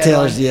was the Chuck a good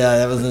Taylors. one. Yeah,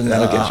 that was.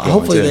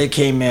 Hopefully, they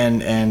came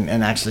in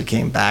and actually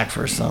came back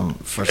for some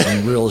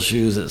real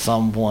shoes at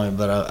some point.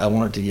 But I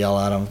wanted to yell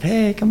at them,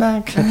 "Hey, come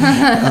back!"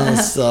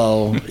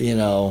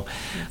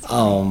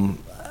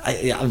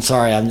 I'm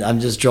sorry, I'm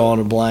just drawing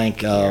a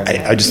blank.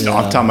 I just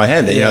off the top of my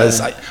head,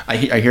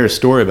 I hear a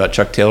story about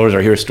Chuck Taylors, or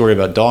I hear a story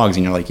about dogs,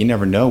 and you're like, you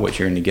never know what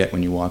you're going to get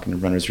when you walk into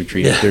Runner's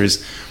Retreat. Yeah.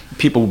 There's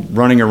people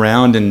running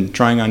around and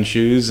trying on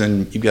shoes,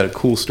 and you've got a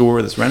cool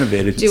store that's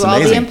renovated. Do it's all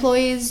amazing. the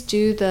employees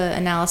do the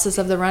analysis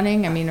of the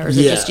running? I mean, or is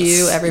it just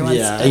you?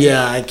 Everyone's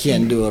I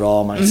can't do it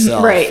all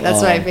myself. Right,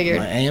 that's what I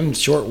figured. I am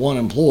short one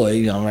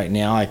employee right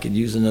now. I could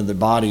use another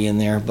body in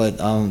there, but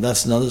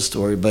that's another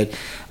story. But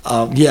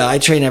I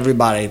train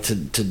everybody to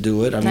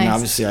do it. I mean,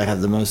 obviously I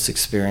have the most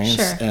experience,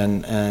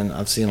 and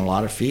I've seen a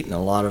lot of feet and a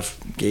lot of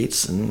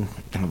gaits and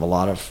kind of a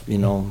lot of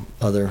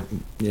other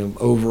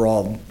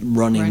overall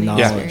running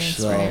knowledge.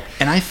 Right.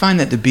 And I find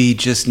that to be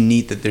just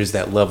neat that there's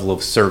that level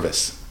of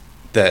service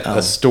that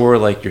a store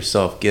like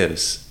yourself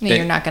gives.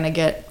 You're not going to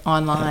get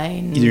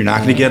online. You're not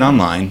going to get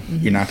online.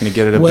 You're not going to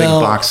get at a big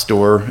box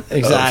store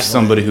of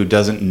somebody who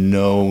doesn't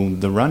know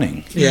the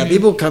running. Yeah,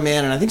 people come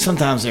in, and I think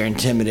sometimes they're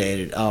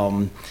intimidated.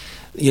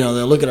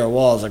 They'll look at our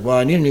walls like, well,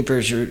 I need a new pair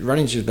of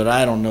running shoes, but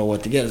I don't know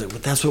what to get. It's like,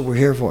 well, that's what we're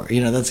here for.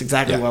 That's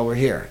exactly why we're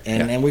here.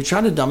 And we try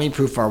to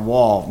dummy-proof our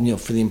wall,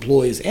 for the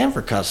employees and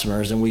for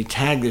customers, and we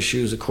tag the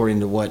shoes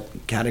according to what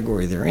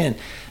category they're in.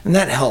 And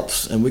that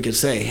helps. And we could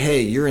say, hey,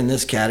 you're in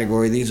this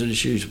category. These are the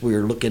shoes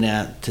we're looking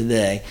at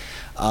today.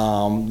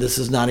 This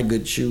is not a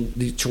good shoe.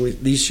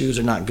 These shoes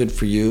are not good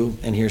for you,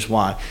 and here's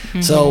why.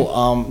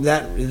 So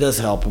that it does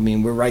help. I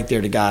mean, we're right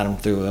there to guide them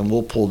through, and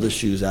we'll pull the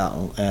shoes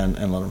out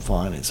and let them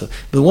find it. So,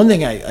 but one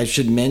thing I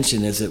should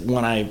mention is that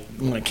when I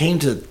came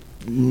to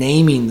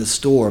naming the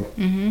store,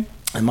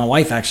 and my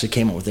wife actually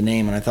came up with the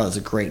name, and I thought it was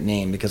a great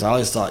name because I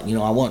always thought,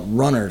 I want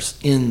runners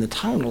in the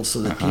title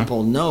so that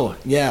people know,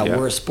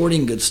 we're a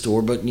sporting goods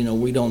store, but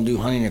we don't do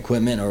hunting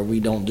equipment, or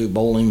we don't do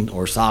bowling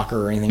or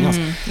soccer or anything else.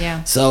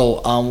 So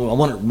I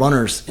wanted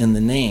runners in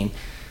the name.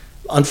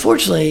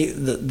 Unfortunately,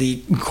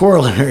 the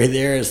corollary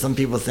there is some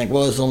people think,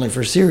 well, it's only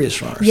for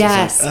serious runners.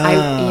 Yes,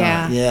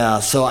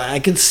 So I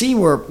could see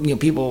where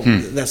people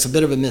that's a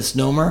bit of a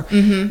misnomer.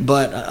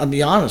 But I'll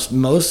be honest,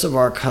 most of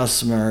our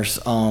customers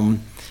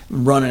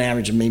run an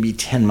average of maybe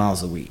 10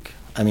 miles a week.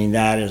 I mean,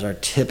 that is our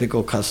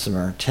typical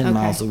customer, 10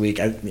 miles a week.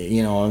 And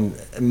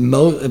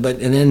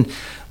then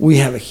we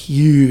have a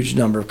huge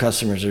number of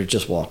customers that are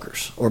just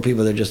walkers or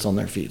people that are just on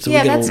their feet. So we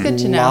get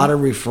a lot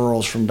of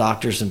referrals from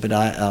doctors and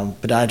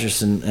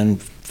podiatrists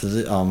and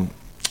physical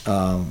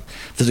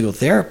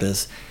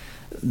therapists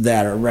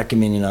that are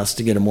recommending us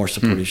to get a more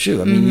supportive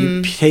shoe. I mean,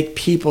 you take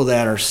people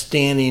that are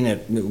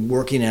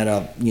working at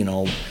a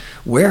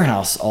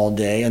warehouse all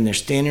day, and they're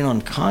standing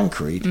on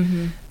concrete,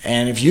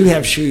 and if you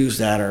have shoes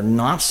that are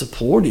not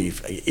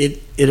supportive,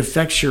 it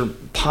affects your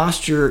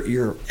posture,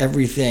 your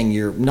everything,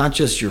 your not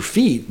just your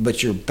feet,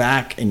 but your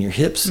back and your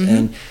hips,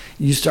 and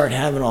you start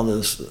having all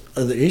those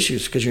other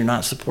issues because you're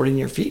not supporting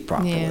your feet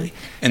properly.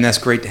 And that's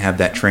great to have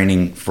that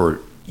training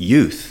for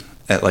youth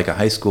at like a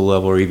high school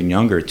level or even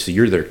younger, so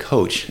you're their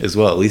coach as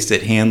well, at least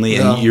at Hanley,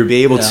 and you'll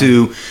be able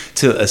to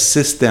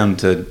assist them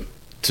to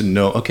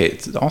know, okay,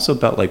 it's also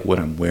about like what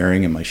I'm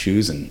wearing in my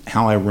shoes and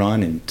how I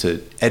run, and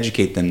to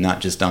educate them not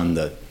just on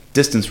the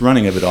distance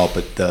running of it all,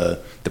 but the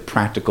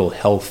practical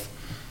health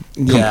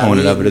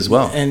component of it as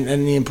well. And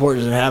the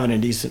importance of having a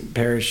decent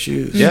pair of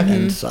shoes Yeah.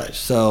 and such.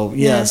 So,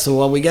 so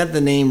while we got the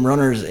name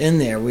runners in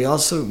there, we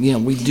also,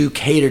 we do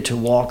cater to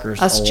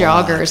walkers. Us a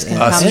joggers lot.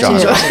 can Us come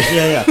joggers. too.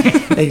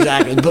 Yeah,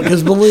 exactly.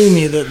 Because believe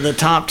me, the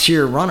top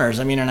tier runners,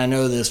 I mean, and I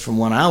know this from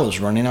when I was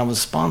running, I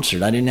was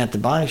sponsored. I didn't have to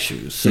buy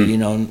shoes. So,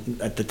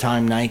 at the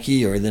time,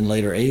 Nike or then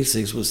later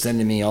Asics was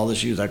sending me all the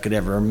shoes I could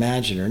ever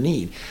imagine or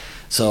need.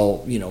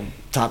 So,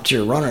 top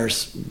tier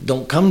runners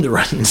don't come to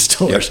running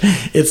stores.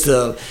 It's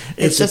the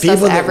just people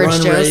us that average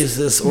run Joes.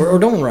 races or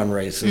don't run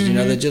races.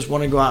 They just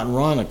want to go out and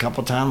run a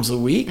couple times a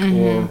week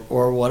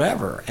or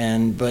whatever.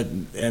 And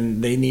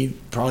they need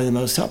probably the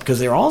most help because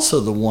they're also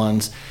the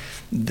ones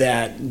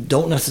that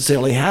don't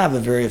necessarily have a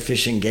very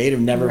efficient gait, have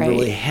never Right.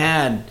 really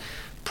had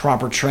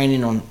proper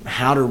training on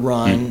how to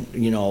run,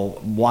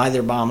 why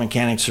their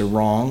biomechanics are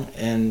wrong,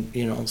 and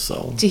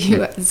so.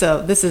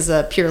 So this is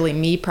a purely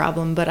me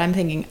problem, but I'm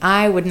thinking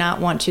I would not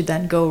want to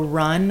then go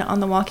run on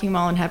the walking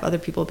mall and have other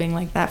people being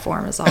like, that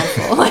form is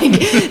awful. Like,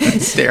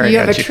 Staring you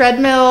have at a you.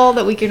 treadmill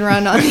that we can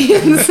run on the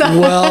inside.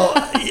 Well,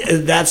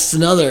 that's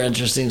another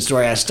interesting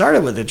story. I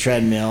started with a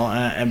treadmill,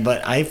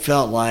 but I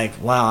felt like,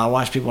 wow, I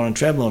watch people on a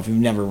treadmill. If you've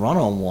never run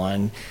on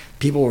one,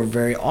 people were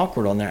very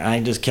awkward on there. And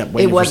I just kept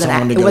waiting for wasn't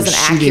someone to it go wasn't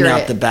shooting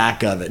accurate. out the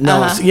back of it.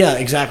 No, Uh-huh. yeah,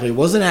 exactly. It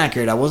wasn't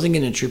accurate. I wasn't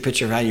getting a true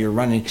picture of how you were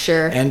running.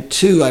 Sure. And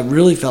two, I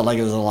really felt like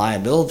it was a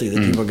liability that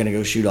people are going to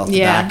go shoot off the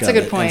Yeah, back that's of a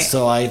good it. point. And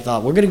so I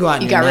thought, we're going to go out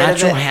in You got rid of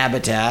natural it.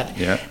 habitat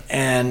Yeah.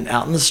 and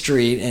out in the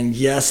street. And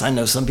yes, I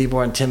know some people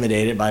are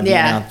intimidated by being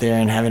Yeah. out there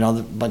and having all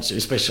the bunch,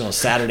 especially on a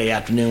Saturday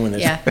afternoon when the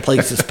Yeah.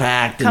 place is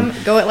packed. and,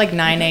 Go at like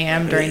 9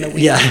 a.m. during the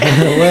week. yeah,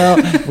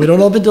 well, we don't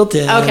open till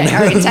 10. Okay,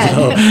 all right,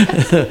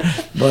 10.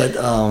 But,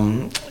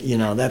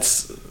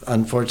 that's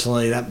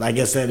unfortunately, I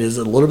guess that is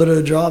a little bit of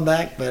a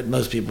drawback, but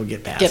most people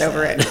get past Get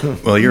over that.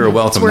 it. Well, you're a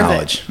wealth of worth it.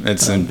 knowledge.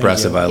 It's thank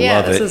impressive. you. I Yeah,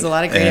 love it. this is a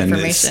lot of great And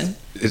information.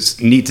 It's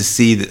neat to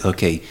see that,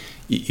 okay,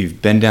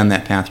 you've been down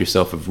that path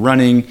yourself of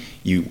running.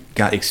 You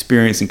got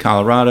experience in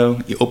Colorado.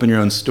 You open your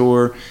own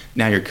store.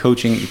 Now you're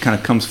coaching. It kind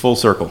of comes full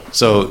circle.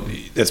 So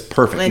that's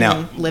perfect.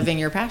 Now, Living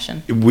your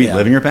passion. we Yeah.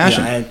 live in your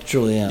passion. Yeah, I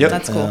truly am. Yep.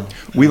 That's cool.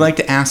 We like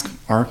to ask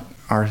our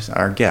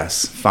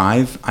guests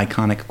 5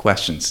 iconic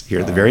questions here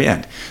at the very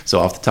end. So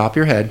off the top of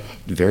your head,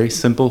 very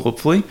simple,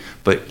 hopefully.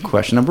 But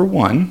question number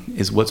 1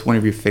 is, what's one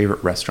of your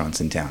favorite restaurants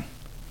in town?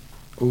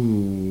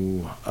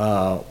 Ooh,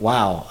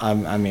 wow.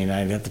 I mean,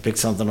 I'd have to pick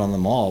something on the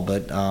mall,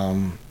 but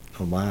I'm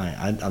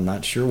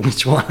not sure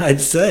which one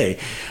I'd say.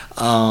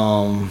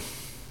 Oh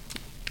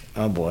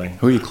boy.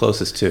 Who are you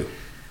closest to?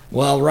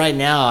 Well, right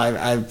now, I'd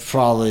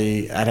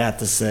have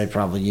to say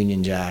probably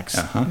Union Jacks.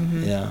 Uh-huh.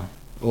 Yeah.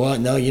 Well,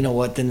 no, you know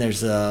what? Then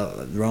there's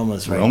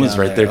Roma's right Roma's down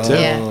right there, too. Oh,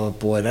 Yeah.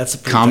 boy, that's a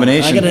pretty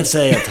Combination. I'm going to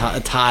say a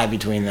tie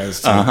between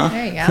those two. Uh-huh.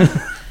 There you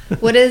go.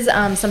 What is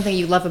something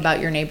you love about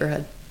your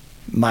neighborhood?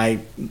 My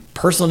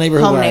personal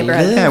neighborhood Home where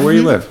neighborhood. I live. Yeah, where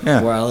you live.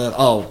 Yeah. Where I live.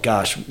 Oh,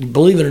 gosh.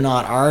 Believe it or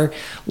not, our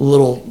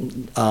little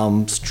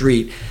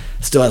street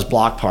still has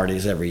block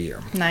parties every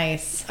year.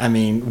 Nice. I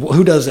mean,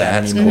 who does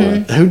that That's anymore?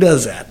 Who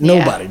does that? Yeah.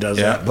 Nobody does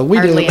Yeah. that. But we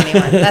Hardly do.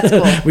 anyone. That's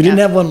cool. We didn't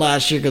Yeah. have one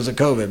last year because of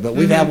COVID, but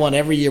we've had one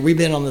every year. We've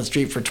been on the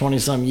street for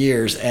 20-some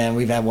years, and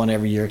we've had one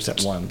every year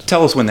except one.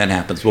 Tell us when that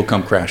happens. We'll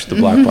come crash the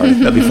block party.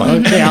 That'd be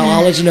fun. Okay,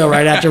 I'll let you know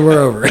right after we're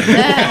over.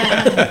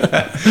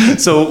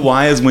 So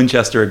why is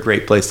Winchester a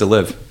great place to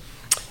live?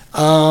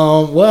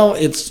 Well,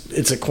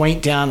 it's a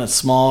quaint town. It's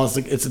small.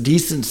 It's a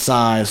decent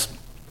size,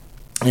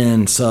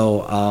 and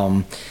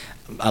so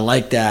I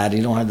like that.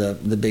 You don't have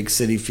the big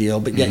city feel,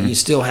 but yet you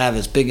still have.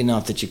 It's big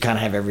enough that you kind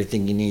of have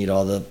everything you need,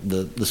 all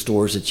the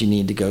stores that you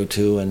need to go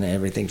to, and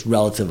everything's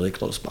relatively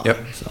close by. Yep.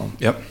 So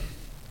Yep.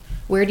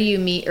 Where do you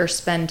meet or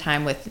spend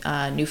time with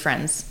new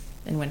friends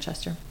in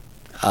Winchester?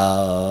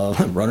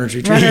 Runners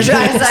Retreat. Runners.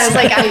 I was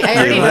like, I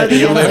already know the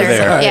You answer.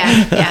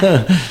 live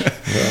there.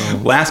 Yeah.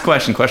 Last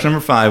question. Question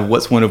number 5.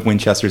 What's one of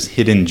Winchester's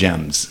hidden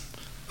gems?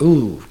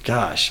 Ooh,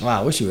 gosh!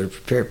 Wow, I wish you would have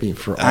prepared me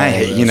for all I,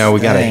 this. we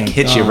got to Dang.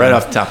 hit you right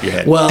off the top of your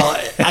head. Well,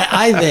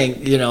 I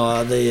think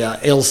the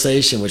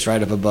Alsatian, which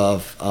right up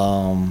above,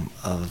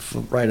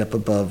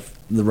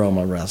 the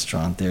Roma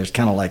restaurant. There, it's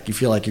kind of like you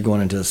feel like you're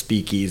going into a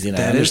speakeasy. And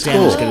I That is understand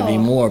cool. there's going to be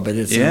more, but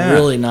it's Yeah.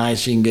 really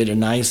nice. You can get a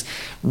nice,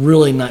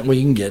 really nice. Well,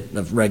 you can get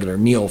a regular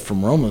meal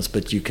from Roma's,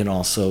 but you can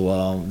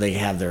also they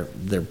have their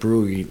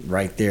brewery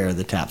right there.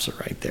 The taps are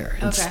right there.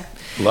 It's- Okay.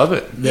 Love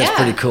it. That's Yeah.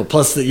 pretty cool.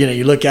 Plus,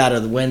 you look out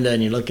of the window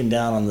and you're looking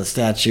down on the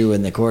statue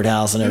and the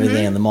courthouse and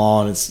everything and the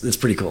mall, and it's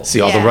pretty cool. See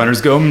all the Yeah. runners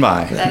going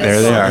by. That is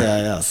There they cool. are.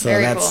 Yeah. So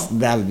Very cool.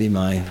 that would be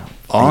my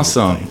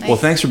Awesome. favorite thing. Well,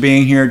 thanks for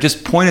being here.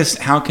 Just point us,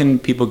 how can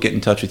people get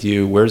in touch with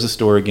you? Where's the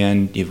store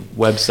again? Do you have a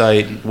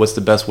website? What's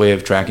the best way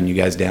of tracking you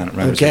guys down at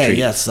Runners Okay, Retreat?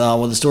 yes.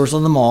 Well, the store's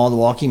on the mall, the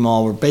Walking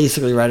Mall. We're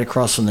basically right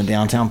across from the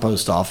downtown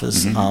post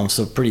office,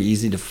 so pretty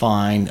easy to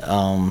find.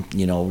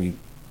 We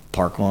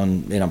park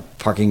in a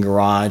parking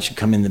garage,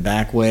 come in the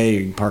back way, or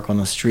you can park on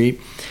the street.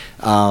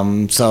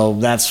 So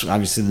that's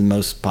obviously the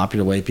most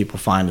popular way people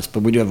find us.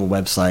 But we do have a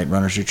website,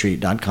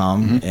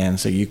 runnersretreat.com, and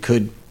so you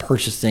could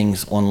purchase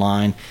things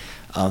online.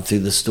 through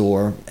the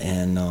store,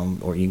 and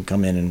or you can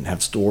come in and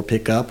have store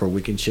pickup, or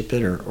we can ship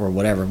it, or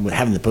whatever.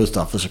 Having the post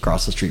office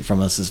across the street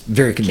from us is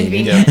very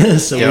convenient.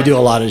 So we do a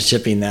lot of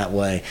shipping that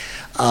way.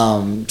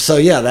 So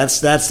yeah, that's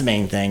the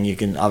main thing. You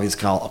can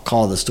obviously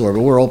call the store,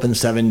 but we're open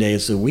 7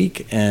 days a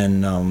week,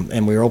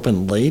 and we're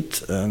open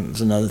late.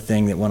 It's another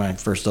thing that when I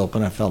first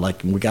opened, I felt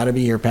like we got to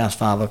be here past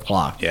 5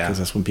 o'clock because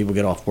that's when people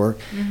get off work.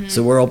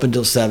 So we're open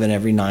till 7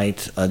 every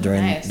night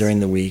during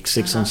the week,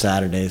 6 on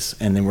Saturdays,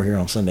 and then we're here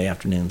on Sunday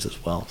afternoons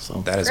as well.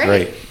 So that is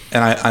great.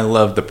 And I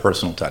love the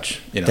personal touch.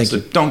 Thank so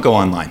you. Don't go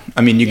online.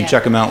 I mean, you can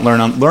check them out,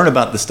 learn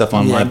about the stuff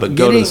online, but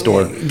go to the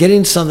store.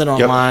 Getting something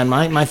online,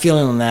 my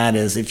feeling on that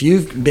is if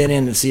you've been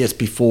in to see us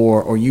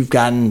before, or you've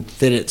gotten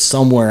fitted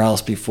somewhere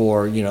else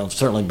before,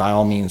 certainly by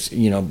all means,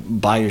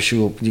 buy your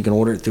shoe. You can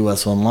order it through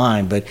us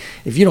online. But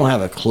if you don't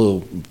have a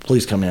clue,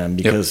 please come in,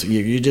 because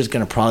you're just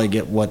going to probably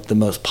get what the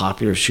most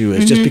popular shoe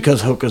is. Just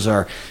because Hoka's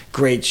are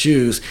great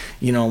shoes,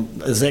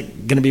 is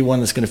that going to be one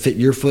that's going to fit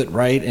your foot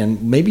right?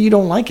 And maybe you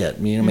don't like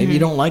it. Maybe you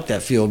don't like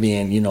that feel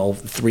being,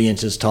 3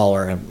 inches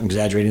taller. I'm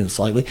exaggerating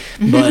slightly,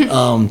 but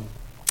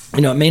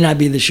it may not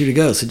be the shoe to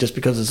go. So just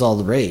because it's all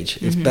the rage,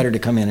 it's better to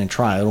come in and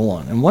try it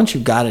on. And once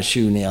you've got a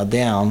shoe nailed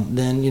down,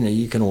 then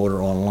you can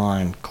order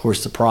online. Of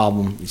course, the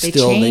problem is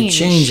they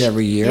change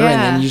every year,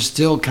 and then you're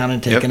still kind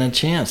of taking a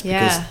chance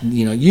because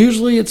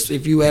usually it's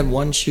if you have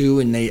one shoe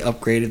and they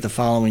upgrade it the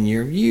following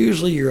year,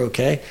 usually you're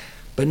okay,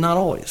 but not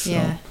always. So.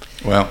 Yeah.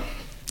 Well,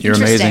 you're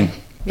amazing.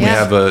 We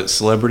have a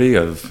celebrity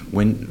of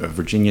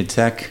Virginia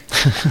Tech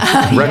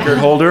record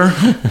holder.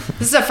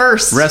 This is a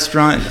first.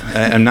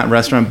 Not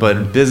restaurant,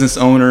 but business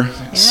owner,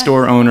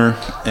 store owner,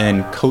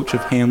 and coach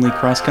of Hanley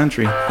Cross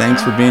Country.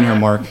 Thanks for being here,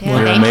 Mark. Yeah,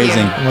 You're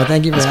amazing. Well,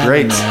 thank you for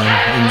having me.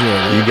 I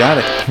enjoyed it. You got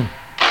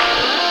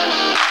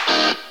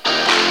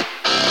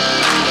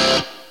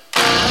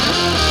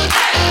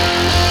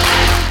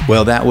it.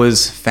 Well, that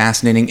was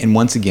fascinating, and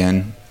once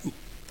again,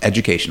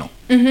 educational.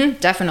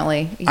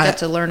 Definitely. You got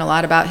to learn a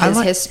lot about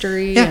his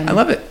history. Yeah, I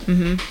love it.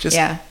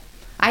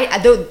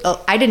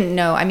 I didn't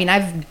know. I mean,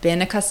 I've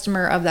been a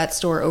customer of that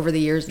store over the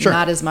years. Sure.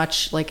 Not as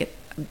much.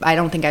 I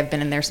don't think I've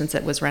been in there since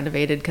it was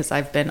renovated because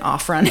I've been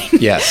off running.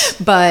 Yes.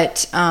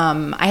 But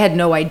I had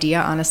no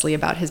idea, honestly,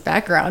 about his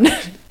background.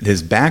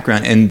 His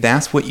background, and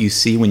that's what you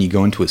see when you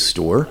go into a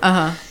store.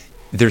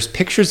 There's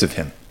pictures of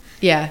him.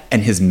 Yeah.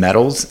 And his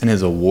medals and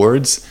his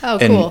awards. Oh,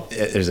 cool.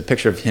 And there's a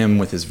picture of him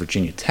with his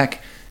Virginia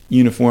Tech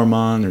uniform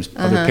on. There's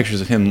other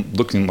pictures of him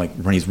looking like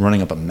when he's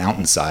running up a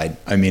mountainside.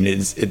 I mean,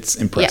 it's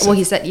impressive. Yeah, well,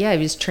 he said, he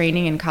was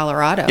training in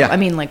Colorado. Yeah. I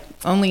mean,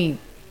 only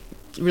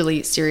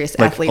really serious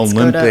athletes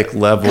Olympic go to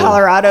level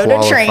Colorado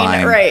to train.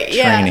 Right.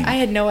 Training. Yeah. I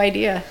had no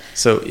idea.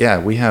 So,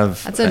 we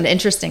have... That's an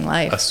interesting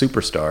life. A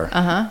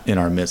superstar in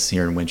our midst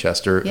here in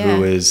Winchester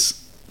who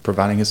is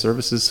providing his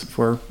services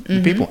for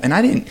the people. And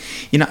I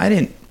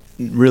didn't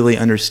really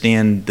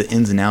understand the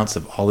ins and outs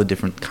of all the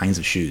different kinds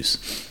of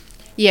shoes.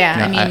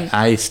 Yeah,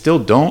 I still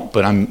don't,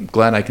 but I'm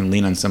glad I can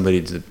lean on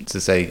somebody to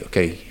say,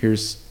 okay,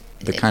 here's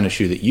the kind of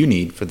shoe that you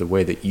need for the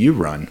way that you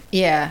run.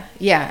 Yeah.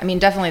 I mean,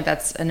 definitely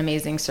that's an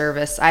amazing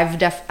service. I've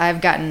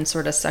gotten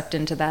sort of sucked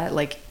into that,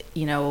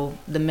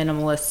 the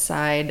minimalist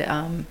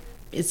side.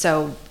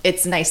 So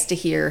it's nice to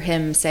hear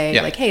him say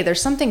hey,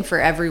 there's something for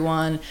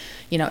everyone.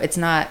 It's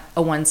not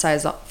a one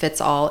size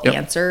fits all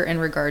answer in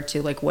regard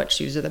to what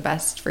shoes are the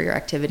best for your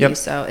activity.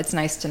 So it's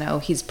nice to know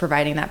he's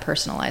providing that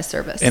personalized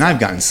service. And I've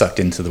gotten sucked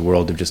into the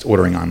world of just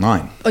ordering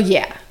online. Oh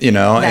yeah.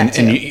 And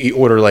you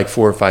order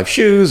 4 or 5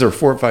 shoes or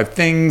 4 or 5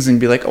 things and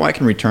be like, oh, I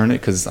can return it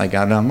because I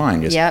got it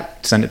online.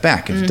 Just send it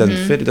back. If it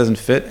doesn't fit, it doesn't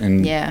fit.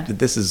 And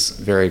this is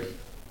very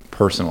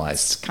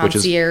personalized,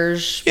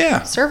 concierge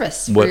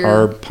service. What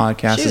our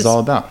podcast is all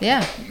about.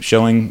 Yeah.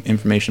 Showing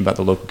information about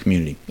the local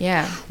community.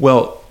 Yeah.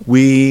 Well,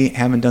 we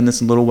haven't done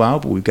this in a little while,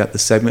 but we've got the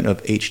segment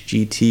of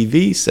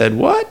HGTV Said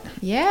What?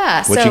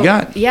 Yeah. What you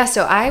got? Yeah.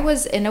 So I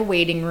was in a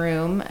waiting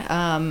room,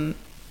 and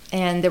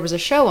there was a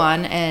show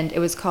on, and it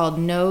was called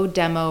No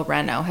Demo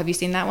Reno. Have you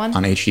seen that one?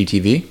 On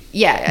HGTV?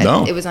 Yeah.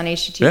 No. It was on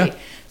HGTV. Yeah.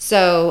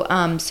 So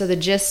the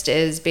gist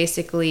is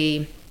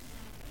basically,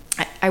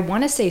 I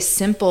want to say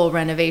simple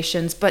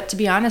renovations, but to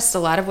be honest, a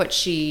lot of what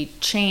she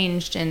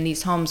changed in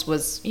these homes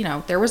was,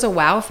 there was a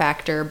wow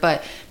factor,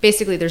 but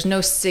basically there's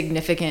no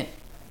significant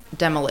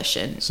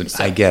demolition. So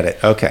I get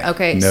it.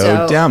 Okay.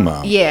 No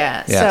demo.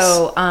 Yeah. Yes.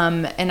 So,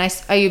 and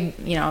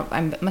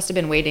I must have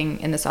been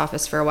waiting in this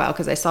office for a while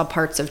because I saw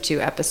parts of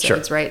 2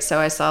 episodes, right? So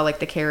I saw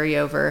the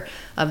carryover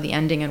of the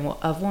ending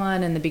of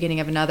one and the beginning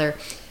of another.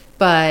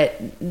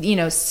 But,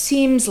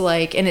 seems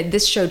like, and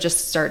this show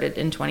just started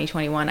in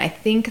 2021. I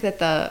think that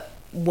the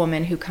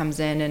woman who comes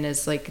in and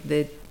is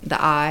the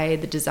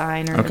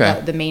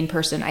designer, the main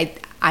person,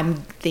 I'm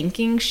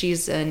thinking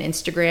she's an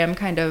Instagram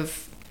kind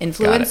of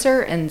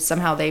influencer, and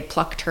somehow they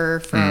plucked her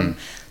from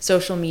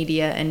social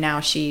media, and now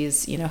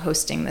she's,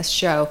 hosting this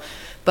show.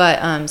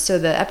 But so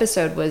the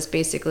episode was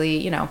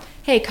basically,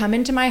 hey, come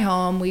into my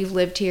home. We've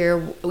lived here.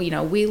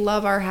 We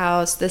love our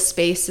house. The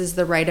space is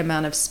the right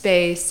amount of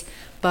space,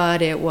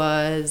 but it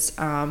was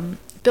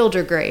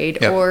builder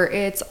grade, or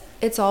it's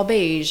it's all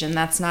beige and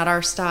that's not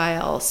our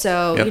style.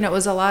 So, Yep. you know, it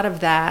was a lot of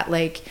that.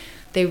 Like,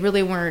 they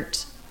really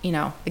weren't, you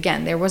know,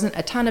 again, there wasn't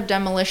a ton of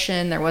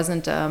demolition. There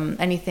wasn't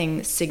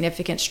anything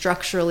significant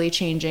structurally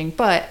changing,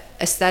 but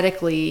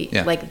aesthetically,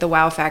 Yeah. like the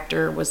wow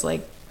factor was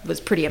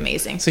pretty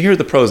amazing. So here are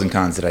the pros and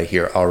cons that I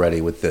hear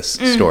already with this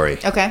story.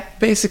 Okay.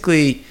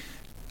 Basically,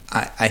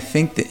 I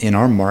think that in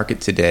our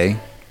market today,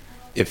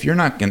 if you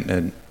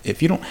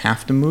don't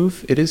have to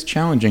move, it is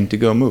challenging to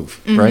go move,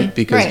 right?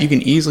 Because Right. you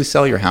can easily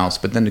sell your house,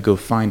 but then to go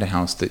find a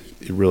house that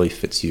really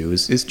fits you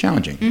is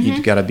challenging.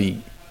 You gotta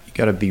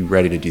be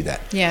ready to do that.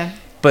 Yeah.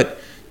 But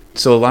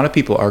so a lot of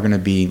people are going to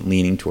be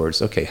leaning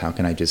towards, okay, how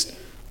can I just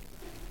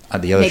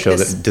the other Make show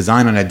this- that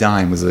Design on a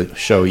Dime was a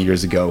show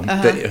years ago.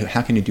 That,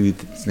 how can you do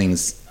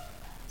things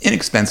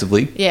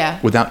inexpensively Yeah.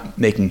 without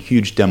making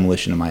huge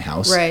demolition of my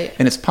house? Right.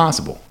 And it's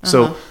possible.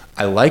 So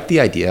I like the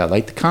idea, I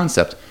like the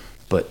concept,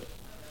 but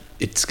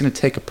it's going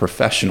to take a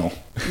professional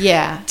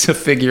Yeah. to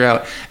figure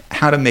out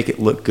how to make it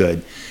look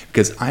good,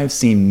 because I've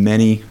seen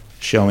many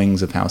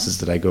showings of houses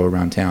that I go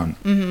around town,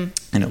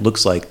 and it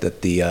looks like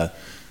that the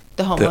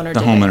homeowner the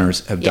did it.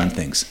 homeowners have done Yeah.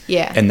 things.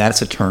 Yeah. And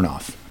that's a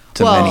turnoff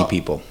to Well, many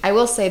people. I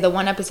will say the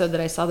one episode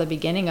that I saw the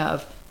beginning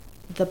of,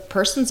 the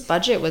person's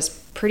budget was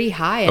pretty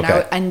high, and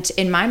Okay. and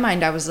in my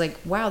mind I was like,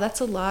 wow, that's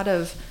a lot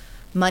of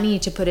money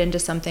to put into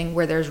something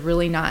where there's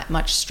really not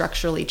much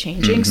structurally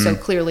changing. So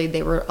clearly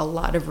there were a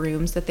lot of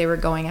rooms that they were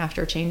going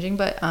after changing.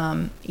 But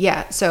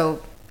yeah,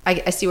 so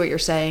I see what you're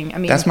saying. I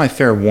mean, That's my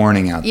fair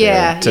warning out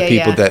Yeah, there to yeah,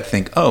 people yeah. that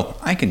think, oh,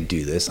 I can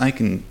do this.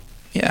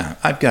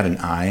 I've got an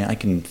eye. I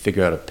can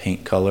figure out a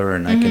paint color,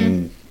 and I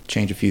can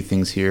change a few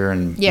things here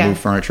and Yeah. move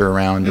furniture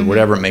around or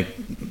whatever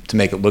to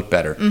make it look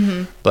better.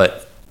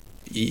 But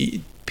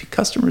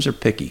customers are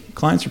picky.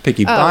 Clients are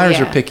picky. Buyers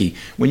yeah. are picky.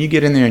 When you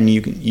get in there and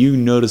you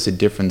notice a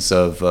difference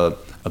of a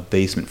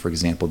basement, for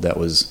example, that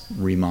was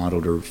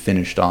remodeled or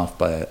finished off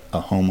by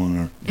a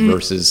homeowner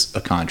versus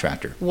a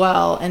contractor.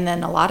 well, and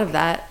then a lot of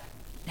that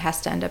has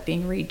to end up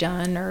being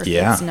redone, or if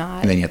Yeah, it's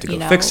not, and then you have to go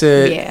know, fix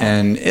it, yeah,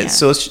 and yeah.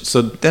 so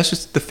that's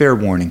just the fair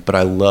warning. But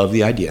I love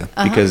the idea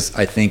because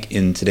I think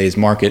in today's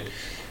market,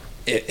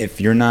 if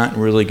you're not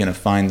really going to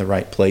find the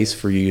right place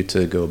for you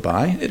to go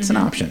buy, it's an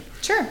option.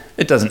 Sure.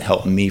 It doesn't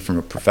help me from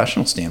a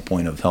professional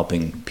standpoint of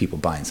helping people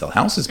buy and sell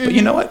houses, but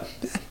you know what?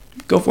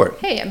 Go for it.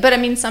 Hey, but I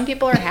mean, some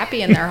people are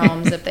happy in their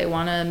homes if they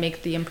want to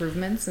make the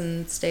improvements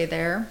and stay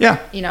there. Yeah.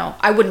 You know,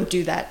 I wouldn't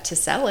do that to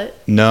sell it.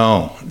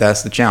 No,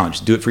 that's the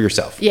challenge. Do it for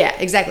yourself. Yeah,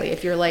 exactly.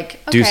 If you're like,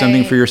 okay, Do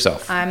something for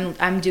yourself.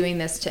 I'm doing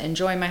this to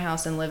enjoy my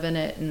house and live in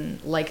it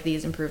and like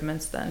these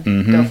improvements, then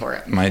go for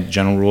it. My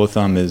general rule of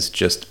thumb is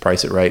just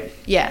price it right.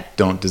 Yeah,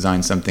 Don't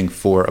design something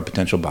for a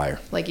potential buyer.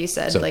 like you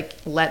said, So- like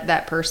let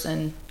that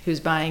person who's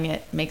buying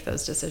it make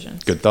those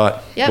decisions. Good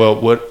thought. Yep.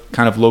 Well, what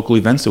kind of local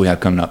events do we have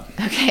coming up?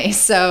 Okay,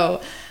 so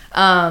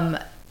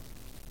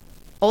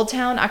Old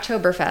Town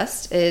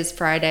Oktoberfest is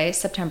Friday,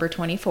 September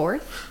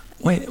 24th.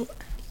 Wait,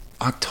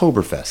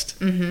 Oktoberfest.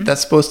 Mm-hmm.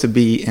 That's supposed to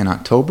be in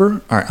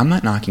October? All right, I'm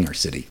not knocking our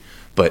city,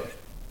 but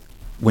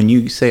when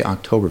you say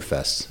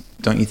Oktoberfest,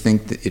 don't you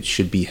think that it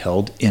should be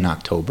held in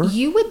October?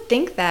 You would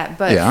think that,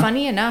 but Yeah.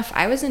 funny enough,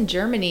 I was in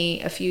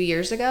Germany a few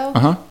years ago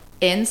Uh-huh.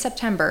 in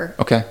September.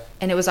 Okay.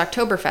 And it was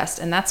Oktoberfest,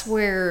 and that's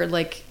where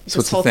like So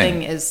this it's a whole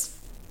thing. thing is,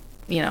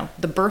 you know,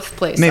 the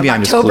birthplace Maybe of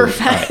I'm just clueless.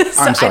 Oktoberfest. All right.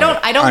 I'm So sorry.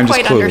 I don't I'm just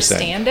quite clueless then.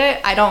 understand it.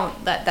 I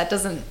don't that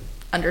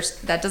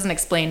doesn't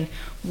explain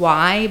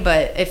why,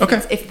 but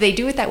Okay. if they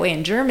do it that way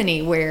in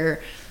Germany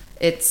where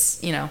it's,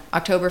 you know,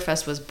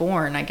 Oktoberfest was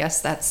born, I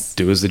guess that's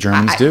Do as the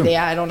Germans do.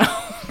 Yeah, I don't know.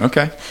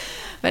 Okay.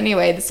 But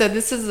anyway, so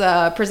this is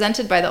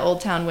presented by the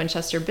Old Town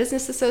Winchester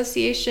Business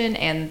Association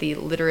and the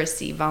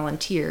Literacy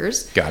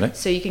Volunteers. Got it.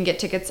 So you can get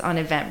tickets on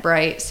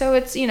Eventbrite. So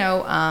it's, you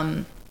know,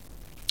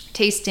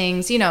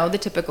 tastings, you know, the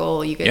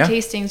typical, you get Yeah.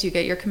 tastings, you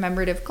get your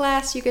commemorative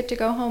glass you get to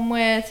go home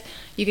with.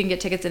 You can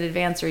get tickets in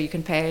advance, or you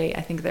can pay,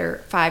 I think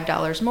they're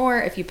 $5 more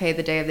if you pay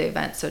the day of the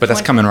event. So But that's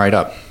 20 coming right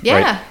up.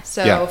 Yeah, right?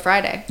 so Yeah.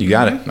 Friday. You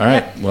got it. All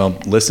right. Well,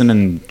 listen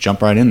and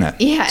jump right in that.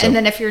 Yeah, So- and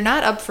then if you're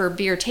not up for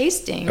beer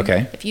tasting,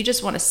 Okay. if you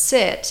just want to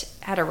sit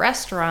at a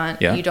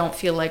restaurant, Yeah. you don't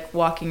feel like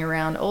walking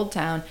around Old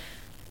Town,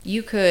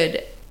 you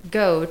could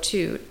go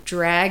to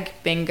Drag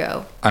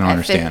Bingo. I don't at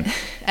understand.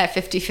 At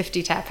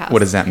 50/50 Tap House. What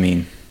does that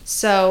mean?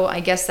 So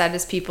I guess that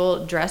is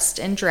people dressed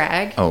in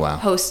drag Oh, wow.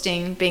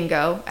 hosting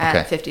bingo at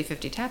Okay.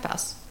 50/50 Tap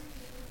House.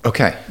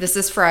 Okay. This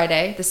is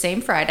Friday, the same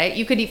Friday.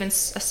 You could even,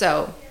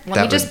 so let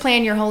That me just would-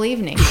 plan your whole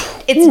evening.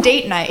 It's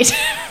date night.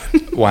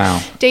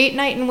 Wow. Date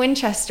night in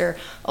Winchester,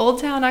 Old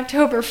Town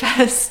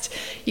Oktoberfest.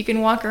 You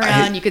can walk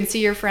around, you can see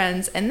your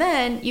friends, and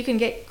then you can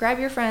grab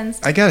your friends,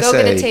 I gotta go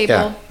get a say, table,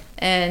 yeah.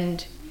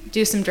 and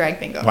do some drag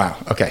bingo. Wow.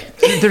 Okay.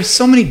 There's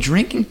so many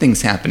drinking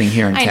things happening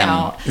here in I town.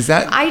 know. Is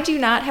that I do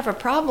not have a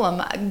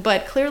problem,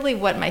 but clearly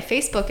what my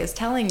Facebook is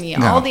telling me,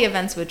 No. all the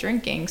events with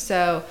drinking.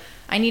 So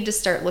I need to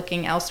start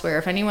looking elsewhere.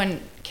 If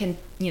anyone can,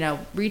 you know,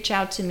 reach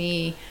out to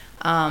me,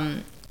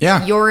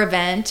 Yeah. your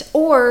event,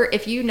 or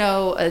if you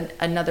know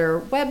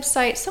another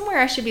website, somewhere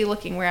I should be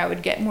looking where I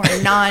would get more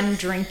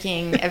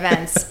non-drinking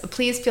events,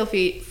 please feel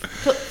free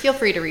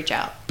to reach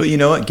out. But you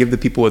know what? Give the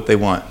people what they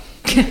want.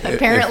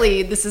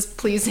 Apparently, this is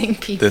pleasing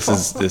people.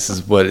 This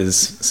is what is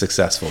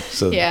successful.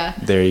 So yeah.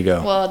 There you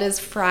go. Well, it is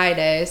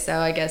Friday, so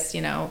I guess,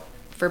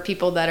 for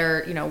people that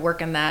are,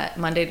 working that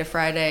Monday to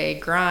Friday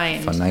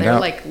grind, they're out.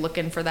 like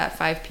looking for that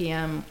 5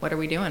 p.m. What are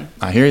we doing?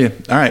 I hear you.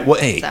 All right.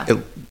 Well, hey,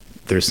 So.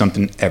 There's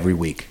something every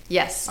week.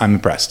 Yes. I'm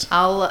impressed.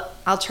 I'll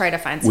try to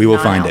find some We will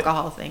find it.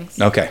 non-alcohol things.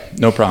 Okay,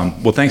 no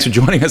problem. Well, thanks for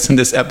joining us in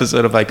this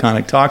episode of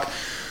Iconic Talk.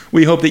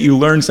 We hope that you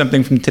learned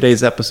something from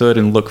today's episode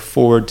and look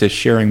forward to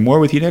sharing more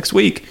with you next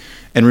week.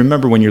 And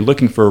remember, when you're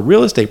looking for a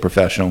real estate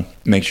professional,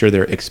 make sure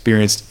they're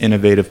experienced,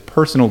 innovative,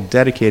 personal,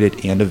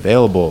 dedicated, and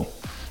available.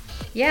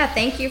 Yeah,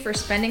 thank you for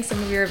spending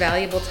some of your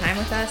valuable time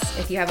with us.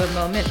 If you have a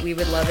moment, we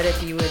would love it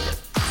if you would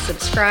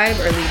subscribe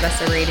or leave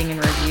us a rating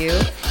and review.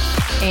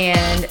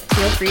 And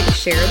feel free to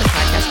share the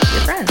podcast with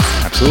your friends.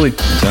 Absolutely.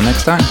 Until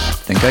next time,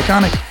 think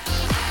iconic.